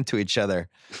wouldn't run into each other.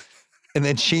 And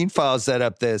then Sheen follows that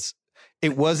up this.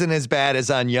 It wasn't as bad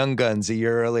as on Young Guns a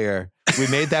year earlier. We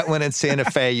made that one in Santa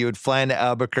Fe. You would fly into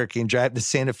Albuquerque and drive to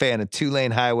Santa Fe on a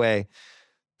 2-lane highway.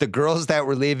 The girls that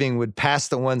were leaving would pass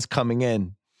the ones coming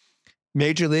in.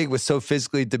 Major League was so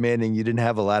physically demanding, you didn't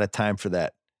have a lot of time for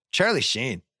that. Charlie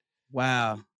Sheen.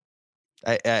 Wow.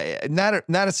 Not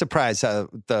a surprise how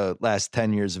the last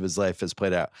 10 years of his life has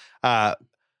played out.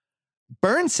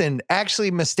 Burnson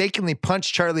actually mistakenly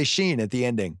punched Charlie Sheen at the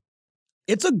ending.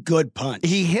 It's a good punch.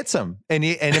 He hits him, and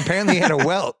apparently he had a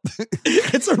welt.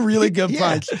 It's a really good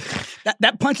punch.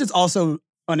 That punch is also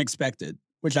unexpected,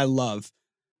 which I love.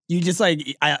 You just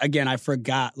I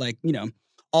forgot,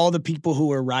 all the people who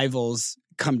were rivals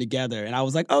come together, and I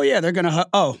was like, oh yeah, they're gonna.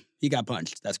 Oh, he got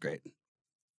punched. That's great.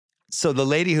 So the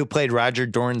lady who played Roger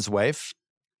Dorn's wife,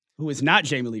 who is not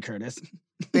Jamie Lee Curtis,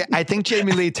 I think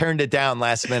Jamie Lee turned it down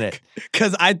last minute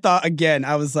because I thought again.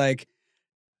 I was like,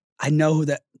 I know who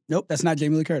that. Nope, that's not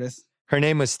Jamie Lee Curtis. Her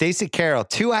name was Stacey Carroll.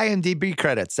 2 IMDb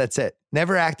credits. That's it.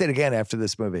 Never acted again after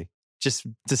this movie. Just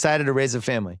decided to raise a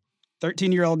family.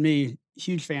 13-year-old me,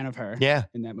 huge fan of her. Yeah,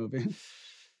 in that movie.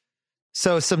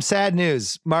 So some sad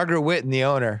news. Margaret Whitten, the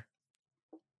owner,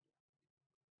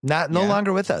 no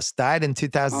longer with us. Died in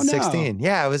 2016. Oh, no.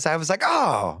 Yeah, I was like,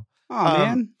 oh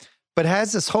man. But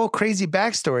has this whole crazy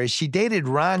backstory. She dated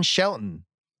Ron Shelton,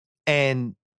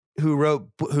 and who wrote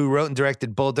and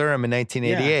directed Bull Durham in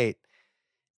 1988. Yeah.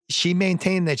 She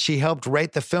maintained that she helped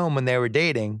write the film when they were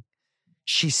dating.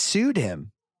 She sued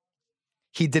him.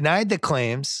 He denied the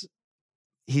claims.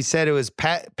 He said it was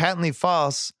patently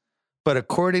false. But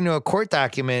according to a court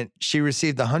document, she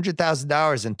received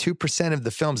 $100,000 and 2% of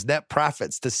the film's net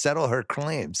profits to settle her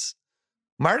claims.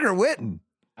 Margaret Whitten.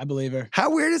 I believe her.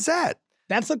 How weird is that?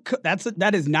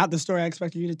 That is not the story I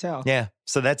expected you to tell. Yeah.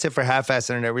 So that's it for half-ass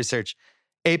internet research.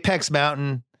 Apex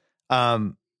Mountain.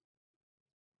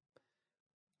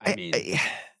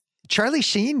 Charlie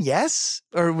Sheen, yes?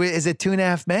 Or is it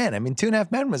 2.5 Men? I mean,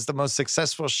 2.5 Men was the most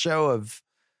successful show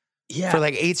for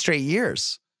like 8 straight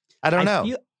years. I don't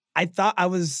know. I thought I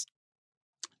was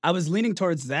leaning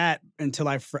towards that until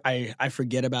I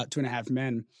forget about 2.5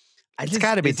 Men. It's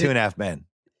got to be 2.5 Men.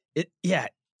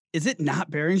 Is it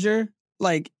not Berenger?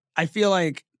 Like, I feel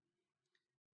like,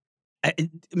 I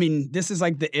mean, this is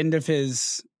like the end of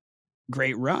his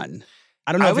great run.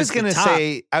 I don't know. I was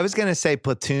gonna say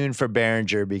Platoon for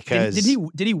Berenger because did he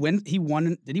win? Did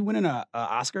he win an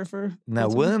Oscar for? No,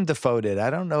 Platoon? William Dafoe did.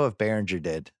 I don't know if Berenger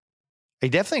did. He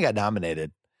definitely got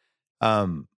nominated.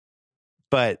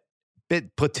 But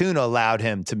Platoon allowed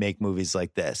him to make movies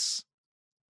like this.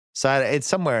 So it's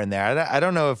somewhere in there. I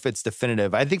don't know if it's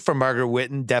definitive. I think for Margaret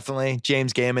Whitten, definitely.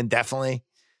 James Gammon, definitely.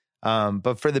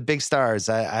 But for the big stars,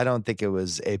 I don't think it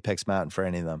was Apex Mountain for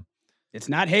any of them. It's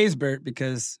not Haysbert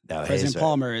because President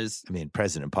Palmer is... I mean,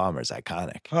 President Palmer is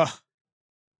iconic.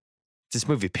 This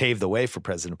movie paved the way for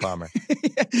President Palmer.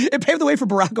 It paved the way for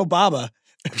Barack Obama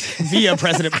via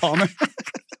President Palmer.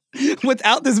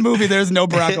 Without this movie, there's no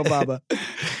Barack Obama.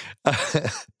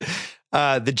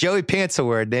 The Joey Pants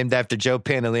Award, named after Joe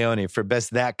Pantaleone for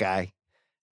Best That Guy.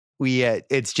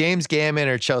 It's James Gammon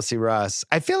or Chelsea Ross.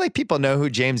 I feel like people know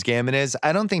who James Gammon is.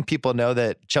 I don't think people know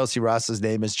that Chelsea Ross's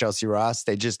name is Chelsea Ross.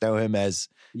 They just know him as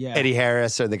Eddie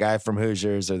Harris or the guy from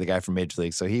Hoosiers or the guy from Major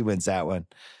League. So he wins that one.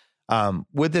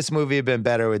 Would this movie have been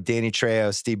better with Danny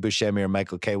Trejo, Steve Buscemi, or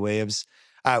Michael K. Williams?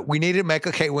 We needed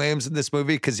Michael K. Williams in this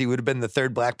movie because he would have been the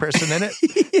third black person in it.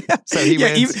 So he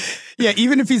wins.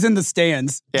 Even if he's in the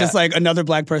stands, just like another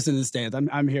black person in the stands.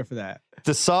 I'm here for that.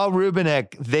 The Saul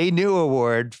Rubinek They Knew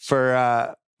Award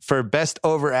for best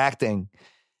overacting.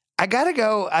 I gotta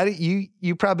go.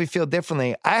 You probably feel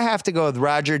differently. I have to go with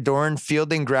Roger Dorn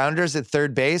fielding grounders at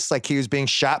third base like he was being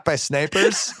shot by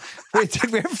snipers. Wait,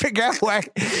 did we ever figure out why?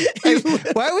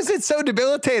 Why was it so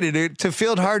debilitated to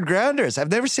field hard grounders?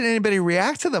 I've never seen anybody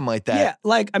react to them like that. Yeah,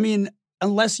 like I mean,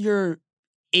 unless you're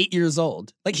 8 years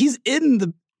old, like he's in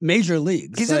the major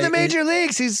leagues. He's in the major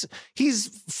leagues.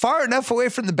 He's far enough away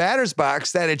from the batter's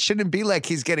box that it shouldn't be like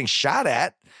he's getting shot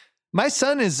at. My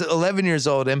son is 11 years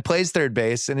old and plays third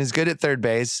base and is good at third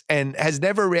base and has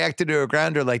never reacted to a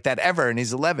grounder like that ever. And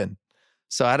he's 11.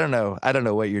 So I don't know. I don't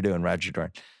know what you're doing, Roger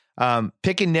Dorn.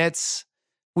 Picking nits.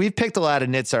 We've picked a lot of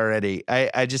nits already.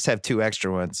 I just have 2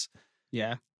 extra ones.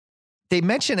 Yeah. They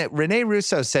mention it. Rene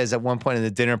Russo says at one point in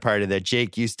the dinner party that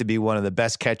Jake used to be one of the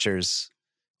best catchers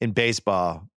in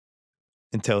baseball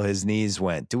until his knees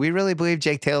went. Do we really believe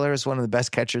Jake Taylor is one of the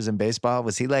best catchers in baseball?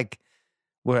 Was he like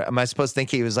Where am I supposed to think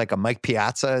he was like a Mike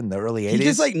Piazza in the early 80s? He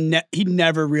just like he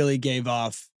never really gave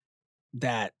off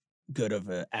that good of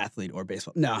an athlete or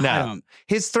baseball. No, I don't.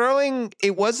 His throwing,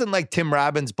 it wasn't like Tim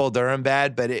Robbins, Bull Durham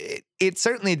bad, but it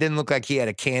certainly didn't look like he had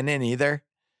a cannon either.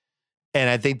 And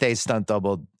I think they stunt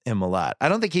doubled him a lot. I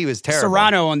don't think he was terrible.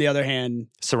 Serrano, on the other hand,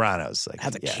 Serrano's like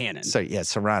has a cannon. So yeah,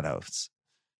 Serrano's.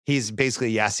 He's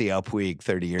basically Yassi Puig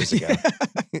 30 years ago.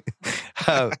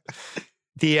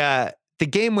 The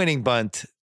game-winning bunt,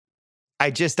 I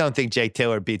just don't think Jake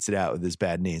Taylor beats it out with his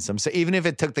bad knees. Even if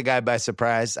it took the guy by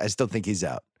surprise, I still think he's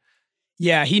out.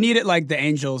 Yeah, he needed like the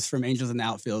Angels from Angels in the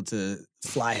Outfield to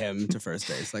fly him to first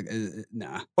base. Like,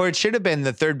 nah. Or it should have been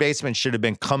the third baseman should have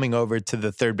been coming over to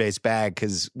the third base bag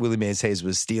because Willie Mays Hayes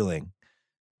was stealing.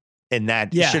 And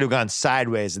that should have gone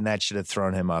sideways, and that should have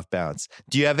thrown him off balance.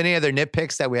 Do you have any other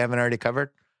nitpicks that we haven't already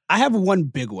covered? I have one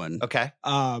big one. Okay.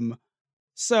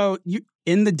 So you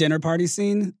in the dinner party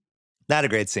scene? Not a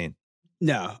great scene.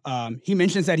 No. He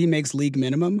mentions that he makes league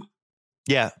minimum.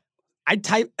 Yeah.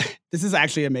 This is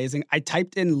actually amazing. I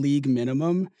typed in league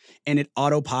minimum, and it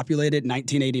auto-populated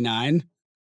 1989.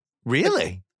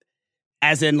 Really?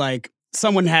 As in, like,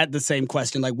 someone had the same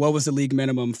question, like, what was the league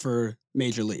minimum for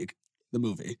Major League, the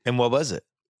movie? And what was it?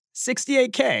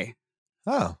 $68K.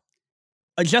 Oh.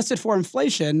 Adjusted for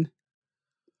inflation,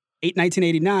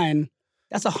 1989,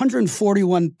 that's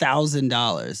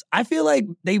 $141,000. I feel like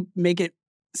they make it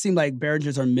seem like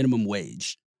Behringer's are minimum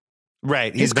wage.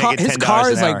 Right. His car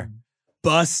is like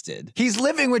busted. He's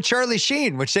living with Charlie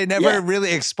Sheen, which they never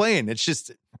really explain. It's just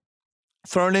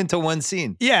thrown into one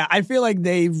scene. Yeah, I feel like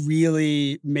they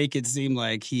really make it seem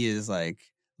like he is like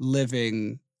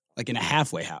living like in a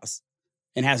halfway house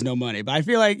and has no money. But I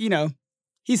feel like,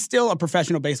 he's still a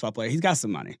professional baseball player. He's got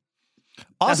some money.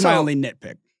 That's my only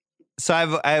nitpick.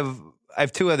 So I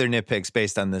have two other nitpicks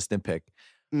based on this nitpick.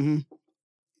 Mm-hmm.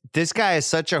 This guy is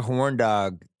such a horn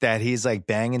dog that he's like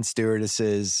banging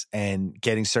stewardesses and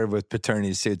getting served with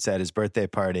paternity suits at his birthday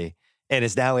party and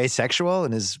is now asexual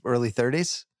in his early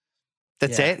 30s.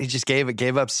 That's it. He just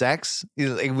gave up sex.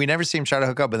 We never see him try to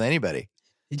hook up with anybody.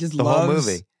 He just the whole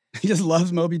movie. He just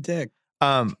loves Moby Dick.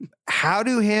 How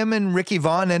do him and Ricky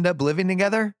Vaughn end up living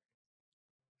together?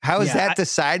 How is that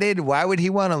decided? Why would he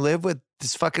want to live with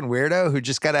this fucking weirdo who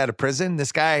just got out of prison?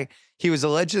 This guy, he was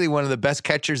allegedly one of the best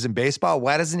catchers in baseball.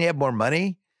 Why doesn't he have more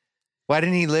money? Why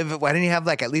didn't he have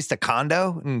like at least a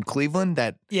condo in Cleveland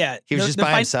that he was just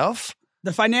by himself?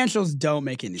 The financials don't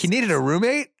make any sense. He needed a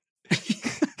roommate?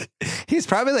 He's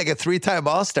probably like a 3-time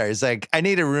All-Star. He's like, I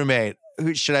need a roommate.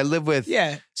 Who should I live with?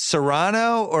 Yeah.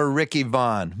 Serrano or Ricky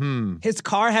Vaughn? His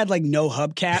car had like no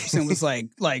hubcaps and was like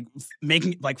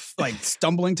making like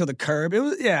stumbling to the curb. It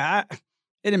was it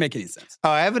didn't make any sense. Oh,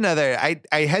 I have another.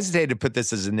 I hesitated to put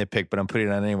this as a nitpick, but I'm putting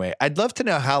it on anyway. I'd love to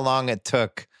know how long it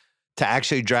took to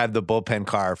actually drive the bullpen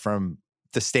car from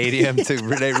the stadium to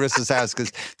Rene Russo's house,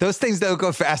 because those things don't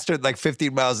go faster than like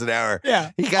 15 miles an hour.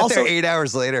 Yeah. He got there 8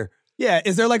 hours later. Yeah.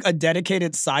 Is there like a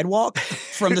dedicated sidewalk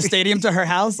from the stadium to her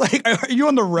house? Like, are you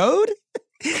on the road?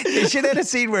 They should have a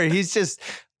scene where he's just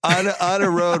on a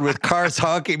road with cars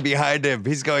honking behind him.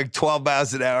 He's going 12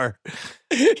 miles an hour.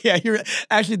 Yeah, you're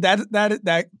actually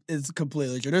that is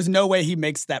completely true. There's no way he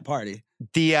makes that party.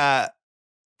 The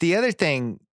other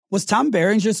thing, was Tom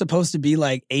Berenger supposed to be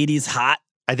like 80s hot?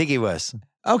 I think he was.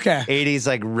 Okay. 80s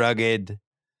like rugged,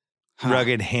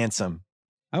 handsome.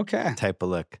 Okay. Type of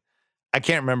look. I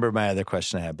can't remember my other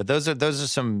question I had, but those are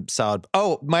some solid.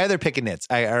 Oh, my other pick and nits.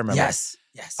 I remember. Yes.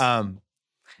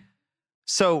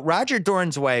 So Roger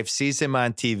Dorn's wife sees him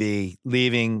on TV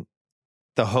leaving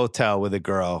the hotel with a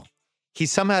girl. He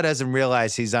somehow doesn't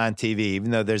realize he's on TV,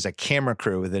 even though there's a camera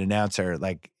crew with an announcer.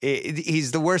 Like,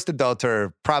 he's the worst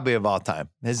adulterer probably of all time.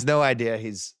 Has no idea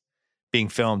he's being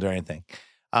filmed or anything.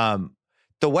 The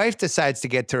wife decides to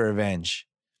get to revenge,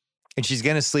 and she's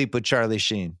going to sleep with Charlie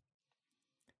Sheen.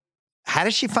 How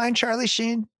does she find Charlie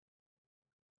Sheen?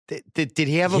 Did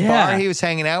he have a bar he was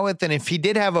hanging out with? And if he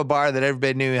did have a bar that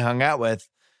everybody knew he hung out with,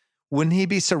 wouldn't he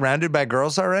be surrounded by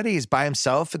girls already? He's by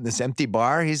himself in this empty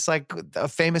bar. He's like a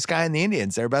famous guy in the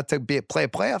Indians. They're about to play a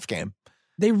playoff game.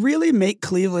 They really make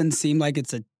Cleveland seem like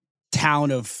it's a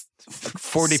town of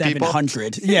 40 people.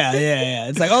 700. Yeah.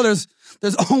 It's like, oh, there's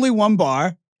only one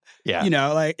bar. Yeah.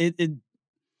 Like it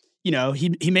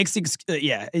he makes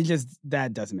it just,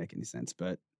 that doesn't make any sense,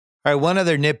 but. All right, one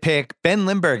other nitpick. Ben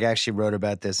Lindbergh actually wrote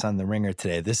about this on The Ringer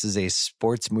today. This is a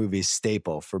sports movie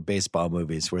staple for baseball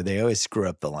movies where they always screw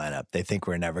up the lineup. They think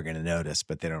we're never going to notice,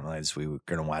 but they don't realize we were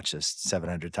going to watch this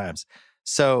 700 times.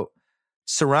 So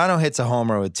Serrano hits a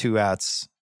homer with 2 outs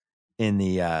in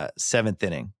the 7th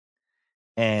inning.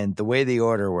 And the way the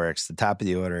order works, the top of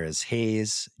the order is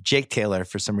Hayes, Jake Taylor,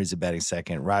 for some reason batting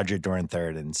second, Roger Dorn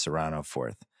third, and Serrano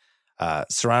fourth.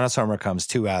 Serrano's homer comes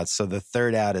 2 outs, so the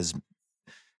third out is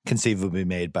conceivably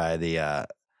made by the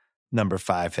number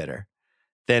 5 hitter.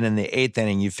 Then in the 8th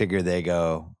inning, you figure they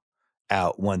go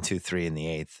out 1, 2, 3 in the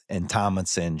 8th, and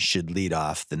Tomlinson should lead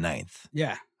off the 9th.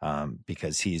 Yeah.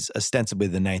 Because he's ostensibly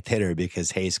the 9th hitter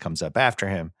because Hayes comes up after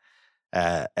him.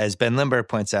 As Ben Lindbergh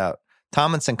points out,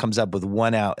 Tomlinson comes up with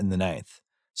 1 out in the 9th.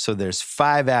 So there's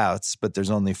 5 outs, but there's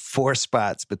only 4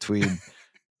 spots between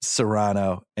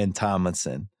Serrano and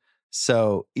Tomlinson.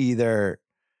 So either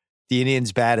the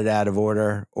Indians batted out of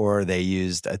order, or they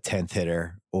used a 10th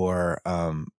hitter, or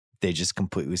they just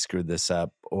completely screwed this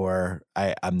up, or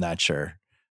I'm not sure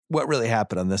what really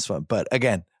happened on this one. But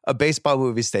again, a baseball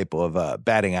movie staple of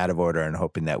batting out of order and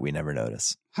hoping that we never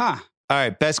notice. Huh. All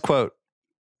right, best quote.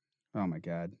 Oh, my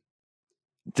God.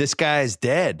 This guy is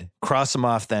dead. Cross him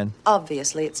off then.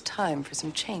 Obviously, it's time for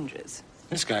some changes.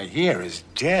 This guy here is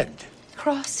dead.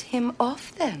 Cross him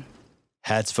off, then.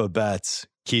 Hats for bats.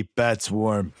 Keep bats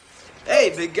warm.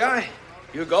 Hey, big guy.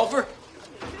 You a golfer?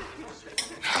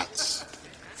 Hats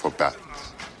for bats.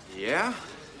 Yeah?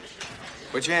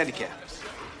 What's your handicap?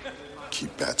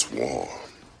 Keep bats warm.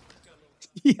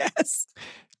 Yes.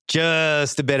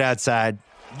 Just a bit outside.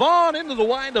 Vaughn into the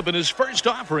windup in his first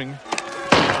offering.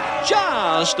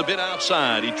 Just a bit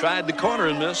outside. He tried the corner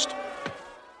and missed.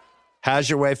 How's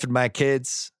your wife and my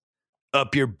kids?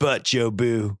 Up your butt, Joe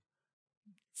Boo.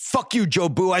 Fuck you, Joe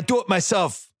Boo. I do it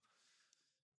myself.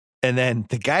 And then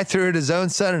the guy threw at his own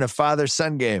son in a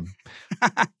father-son game.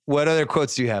 What other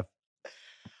quotes do you have?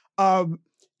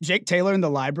 Jake Taylor in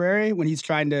the library, when he's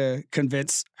trying to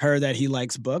convince her that he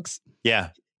likes books. Yeah.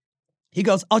 He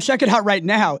goes, I'll check it out right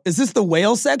now. Is this the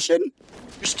whale section?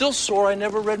 You're still sore I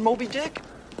never read Moby Dick?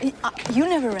 You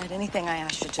never read anything I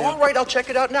asked you to. All right, I'll check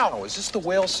it out now. Is this the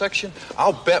whale section?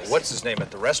 I'll bet what's-his-name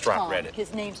at the restaurant read it.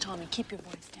 His name's Tommy. Keep your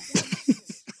voice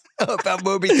down. How about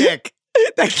Moby Dick?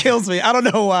 That kills me. I don't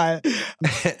know why.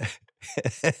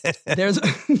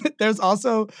 There's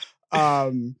also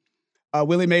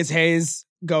Willie Mays Hayes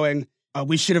going,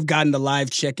 we should have gotten the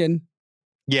live chicken.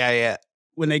 Yeah.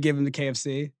 When they give him the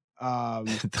KFC.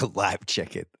 The live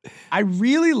chicken. I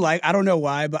don't know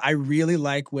why, but I really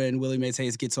like when Willie Mays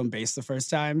Hayes gets on base the first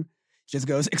time. He just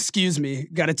goes, excuse me,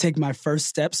 got to take my first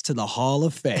steps to the Hall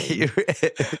of Fame.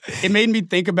 It made me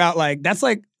think about that's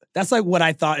like what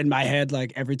I thought in my head,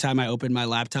 like every time I opened my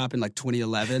laptop in like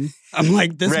 2011. I'm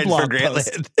like, this blog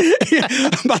post.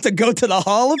 I'm about to go to the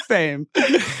Hall of Fame.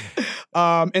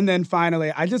 And then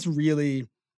finally, I just really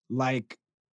like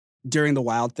during the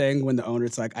Wild thing when the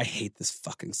owner's like, I hate this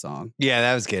fucking song. Yeah,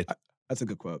 that was good. That's a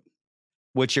good quote.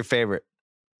 What's your favorite?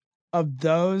 Of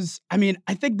those, I mean,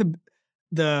 I think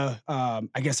I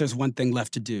guess there's one thing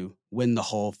left to do, win the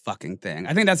whole fucking thing.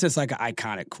 I think that's just like an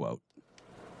iconic quote.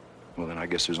 Well, then I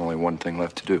guess there's only one thing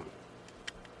left to do.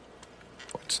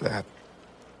 What's that?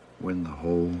 Win the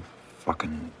whole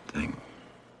fucking thing.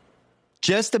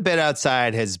 Just a bit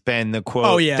outside has been the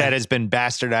quote that has been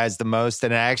bastardized the most,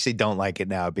 and I actually don't like it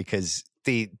now because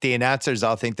the announcers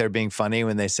all think they're being funny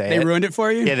when they say They ruined it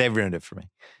for you? Yeah, they've ruined it for me.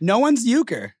 No one's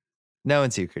Euchre. No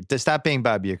one's Euchre. Stop being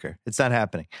Bob Euchre. It's not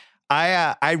happening.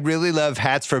 I really love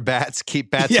hats for bats.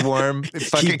 Keep bats warm. It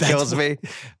fucking kills me.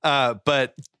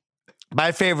 But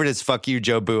my favorite is fuck you,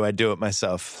 Joe Boo. I do it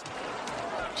myself.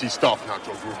 See, stop now,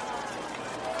 Joe Boo.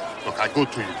 Look, I go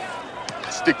to you. I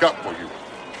stick up for you.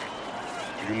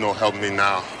 You know, help me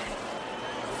now.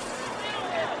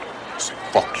 Say,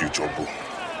 fuck you, Joe Boo.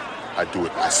 I do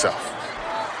it myself.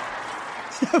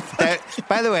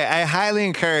 By the way, I highly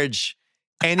encourage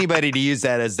anybody to use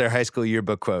that as their high school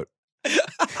yearbook quote.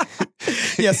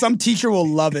 Yeah, some teacher will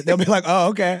love it. They'll be like, "Oh,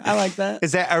 okay, I like that."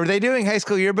 Are they doing high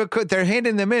school yearbook quote? They're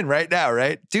handing them in right now,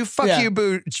 right? Do fuck you,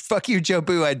 Boo. Fuck you, Joe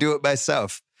Boo. I do it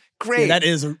myself. Great. Yeah,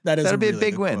 that'll be really a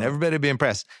big win. Quote. Everybody will be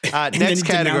impressed. Next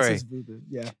category.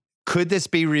 Yeah. Could this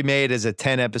be remade as a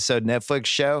 10-episode Netflix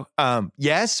show?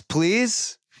 Yes,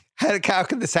 please. How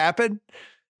can this happen?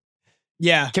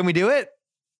 Yeah. Can we do it?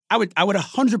 I would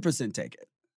 100% take it.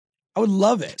 I would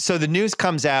love it. So the news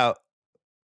comes out.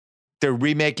 They're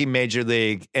remaking Major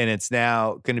League, and it's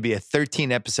now going to be a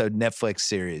 13-episode Netflix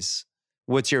series.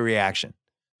 What's your reaction?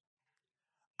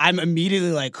 I'm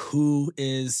immediately like, who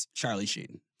is Charlie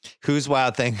Sheen? Who's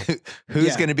Wild Thing?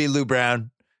 Who's going to be Lou Browne?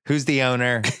 Who's the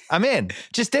owner? I'm in.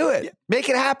 Just do it. Make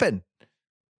it happen.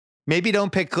 Maybe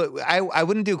don't pick. I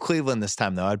wouldn't do Cleveland this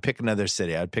time, though. I'd pick another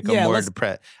city. I'd pick a more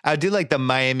depressed. I'd do like the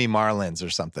Miami Marlins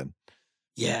or something.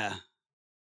 Yeah.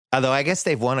 Although I guess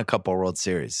they've won a couple World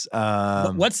Series.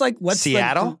 What's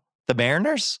Seattle? The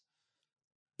Mariners?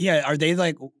 Yeah, are they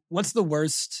like, what's the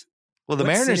worst? Well, the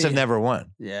What Mariners city? have never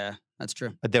won, Yeah, that's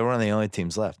true. but they were one of the only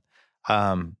teams left.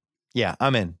 Yeah,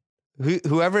 I'm in.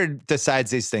 Whoever decides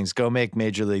these things, go make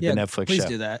Major League the Netflix please show.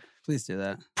 do that. Please do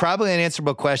that. Probably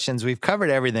unanswerable questions. We've covered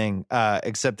everything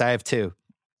except I have two.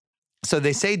 So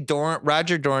they say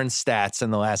Roger Dorn's stats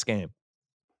in the last game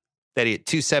that he had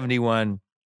 271,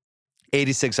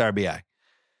 86 RBI.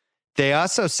 They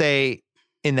also say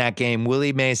in that game,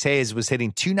 Willie Mays Hayes was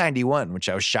hitting 291, which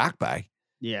I was shocked by.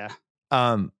 Yeah.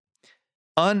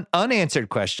 Unanswered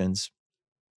questions.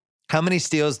 How many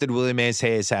steals did Willie Mays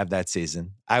Hayes have that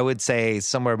season? I would say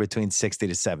somewhere between 60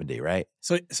 to 70, right?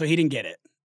 So he didn't get it.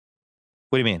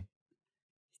 What do you mean?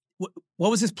 What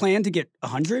was his plan to get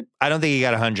 100? I don't think he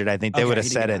got 100. I think they would have he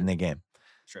said didn't it in the game.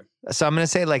 Sure. So I'm going to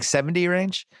say like 70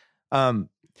 range.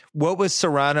 What was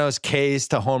Serrano's Ks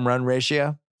to home run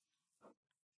ratio?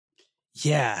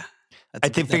 Yeah. I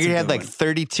figured he had like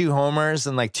 32 homers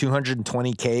and like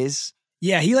 220 Ks.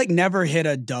 Yeah, he like never hit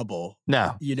a double.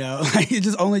 No. You know, he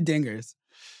just only dingers.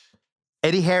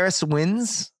 Eddie Harris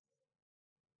wins.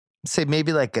 Say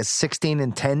maybe like a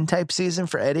 16-10 type season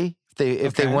for Eddie.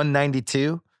 If they won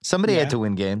 92, somebody had to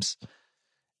win games.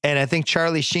 And I think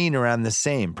Charlie Sheen around the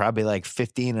same, probably like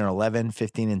 15-11,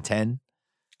 15-10.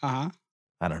 Uh-huh.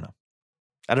 I don't know.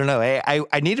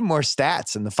 I needed more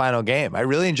stats in the final game. I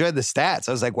really enjoyed the stats.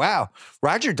 I was like, wow,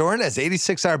 Roger Dorn has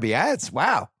 86 RBIs.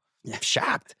 Wow. Yeah. I'm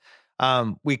shocked.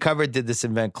 We covered Did This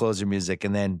Invent Closer music.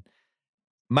 And then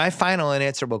my final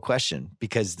unanswerable question,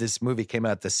 because this movie came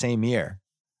out the same year,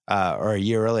 or a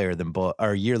year later than Bull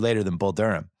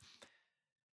Durham.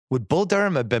 Would Bull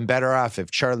Durham have been better off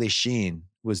if Charlie Sheen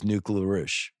was Nuke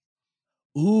LaRouche?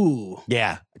 Ooh.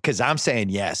 Yeah, because I'm saying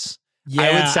yes. Yeah,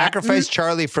 I would sacrifice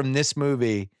Charlie from this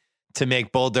movie to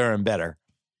make Bull Durham better.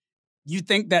 You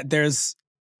think that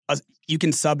you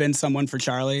can sub in someone for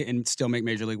Charlie and still make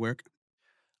Major League work?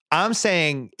 I'm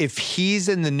saying if he's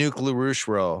in the Nuke LaRouche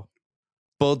role,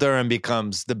 Bull Durham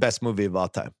becomes the best movie of all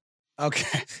time.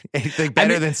 Okay. Anything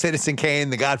better than Citizen Kane,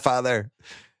 The Godfather,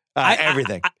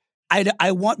 everything.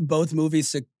 I want both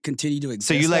movies to continue to exist.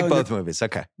 So you like both movies.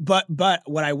 Okay. But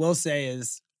what I will say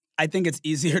is I think it's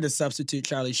easier to substitute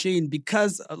Charlie Sheen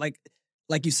because like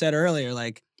you said earlier,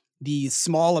 like the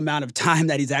small amount of time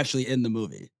that he's actually in the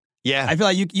movie. Yeah. I feel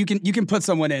like you can put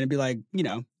someone in and be like, you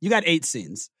know, you got 8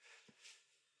 scenes.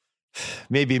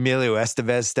 Maybe Emilio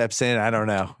Estevez steps in. I don't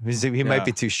know. He might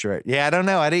be too short. Yeah, I don't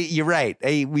know. You're right.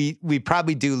 We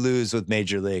probably do lose with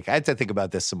Major League. I have to think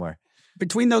about this some more.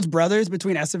 Between those brothers,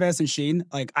 between Estevez and Sheen,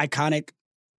 like iconic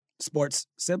sports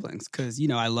siblings, because, you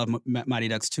know, I love Mighty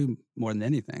Ducks 2 more than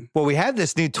anything. Well, we have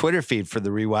this new Twitter feed for the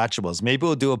rewatchables. Maybe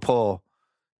we'll do a poll.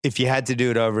 If you had to do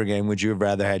it over again, would you have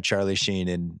rather had Charlie Sheen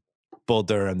and Bull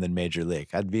Durham than Major League?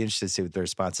 I'd be interested to see what the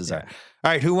responses are.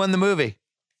 All right, who won the movie?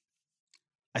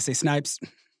 I say Snipes.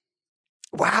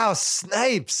 Wow,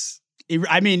 Snipes.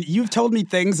 I mean, you've told me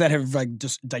things that have like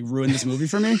just like ruined this movie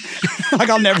for me. Like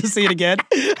I'll never see it again.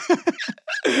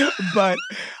 But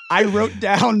I wrote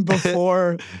down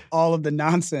before all of the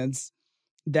nonsense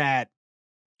that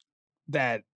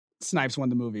Snipes won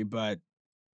the movie. But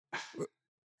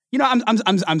you know,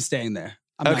 I'm staying there.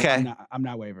 I'm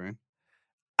not wavering.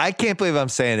 I can't believe I'm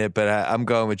saying it, but I'm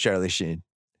going with Charlie Sheen.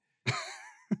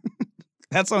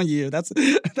 That's on you.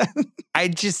 I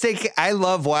just think I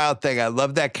love Wild Thing. I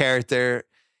love that character.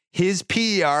 His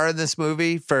PER in this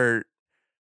movie for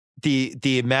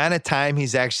the amount of time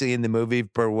he's actually in the movie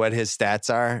for what his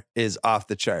stats are is off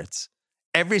the charts.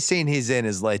 Every scene he's in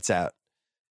is lights out.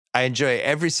 I enjoy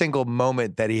every single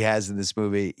moment that he has in this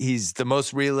movie. He's the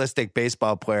most realistic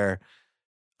baseball player.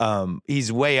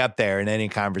 He's way up there in any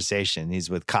conversation. He's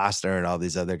with Costner and all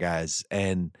these other guys.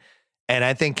 And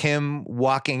I think him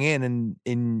walking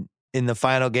in the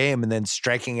final game and then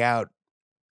striking out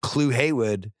Clu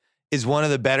Haywood is one of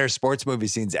the better sports movie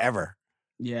scenes ever.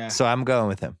 Yeah. So I'm going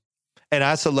with him. And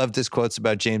I also loved his quotes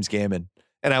about James Gammon.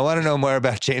 And I want to know more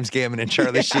about James Gammon and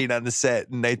Charlie Sheen on the set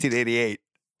in 1988.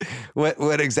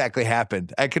 What exactly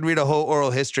happened? I could read a whole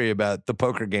oral history about the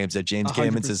poker games at James 100%.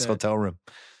 Gammon's hotel room.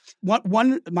 My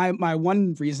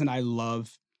one reason I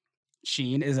love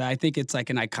Sheen is I think it's like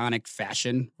an iconic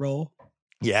fashion role.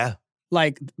 Yeah.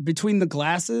 Like between the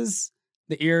glasses,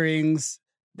 the earrings,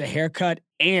 the haircut,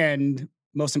 and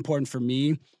most important for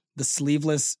me, the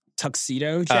sleeveless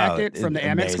tuxedo jacket from the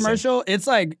Amex commercial. It's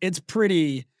like, it's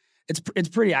pretty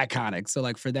iconic. So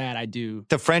like for that, I do.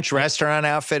 The French restaurant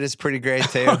outfit is pretty great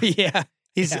too. Oh, yeah.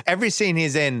 Every scene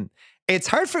he's in. It's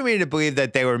hard for me to believe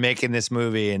that they were making this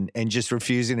movie and just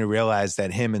refusing to realize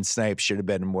that him and Snipes should have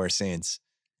been in more scenes.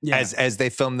 Yeah. As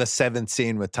they filmed the 7th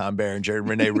scene with Tom Berenger and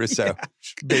Renee Russo.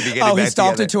 Baby getting Oh, he back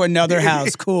stalked together. her to another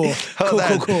house. Cool.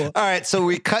 Cool. All right, so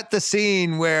we cut the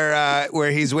scene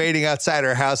where he's waiting outside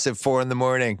her house at 4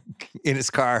 a.m. in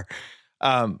his car.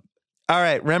 All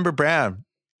right, Rembert Browne.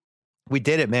 We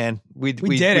did it, man. We did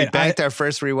it. We banked our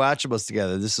first rewatchables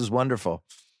together. This is wonderful.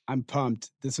 I'm pumped.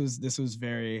 This was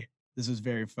very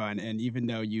fun. And even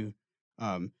though you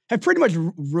have pretty much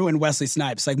ruined Wesley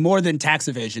Snipes, like more than tax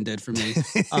evasion did for me,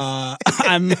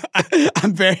 I'm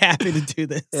very happy to do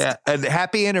this. Yeah, and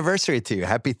happy anniversary to you.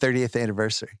 Happy 30th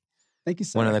anniversary. Thank you,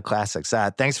 sir. One of the classics.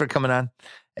 Thanks for coming on.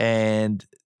 And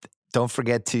don't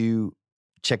forget to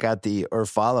check out or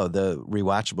follow the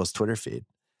Rewatchables Twitter feed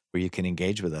where you can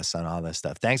engage with us on all this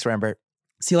stuff. Thanks, Rembert.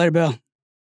 See you later, Bill.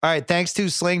 All right. Thanks to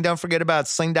Sling. Don't forget about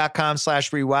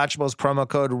sling.com/rewatchables, promo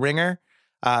code RINGER.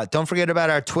 Don't forget about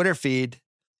our Twitter feed.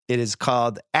 It is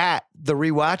called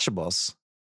 @TheRewatchables.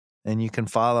 And you can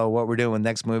follow what we're doing with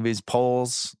next movies,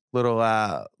 polls, little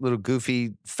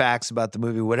goofy facts about the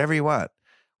movie, whatever you want.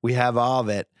 We have all of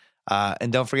it.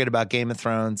 And don't forget about Game of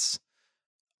Thrones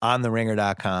on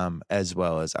theringer.com, as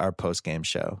well as our post-game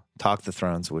show, Talk the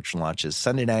Thrones, which launches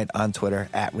Sunday night on Twitter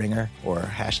 @Ringer or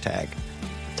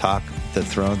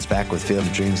 #TalkTheThrones. Back with Field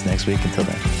of Dreams next week. Until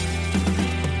then.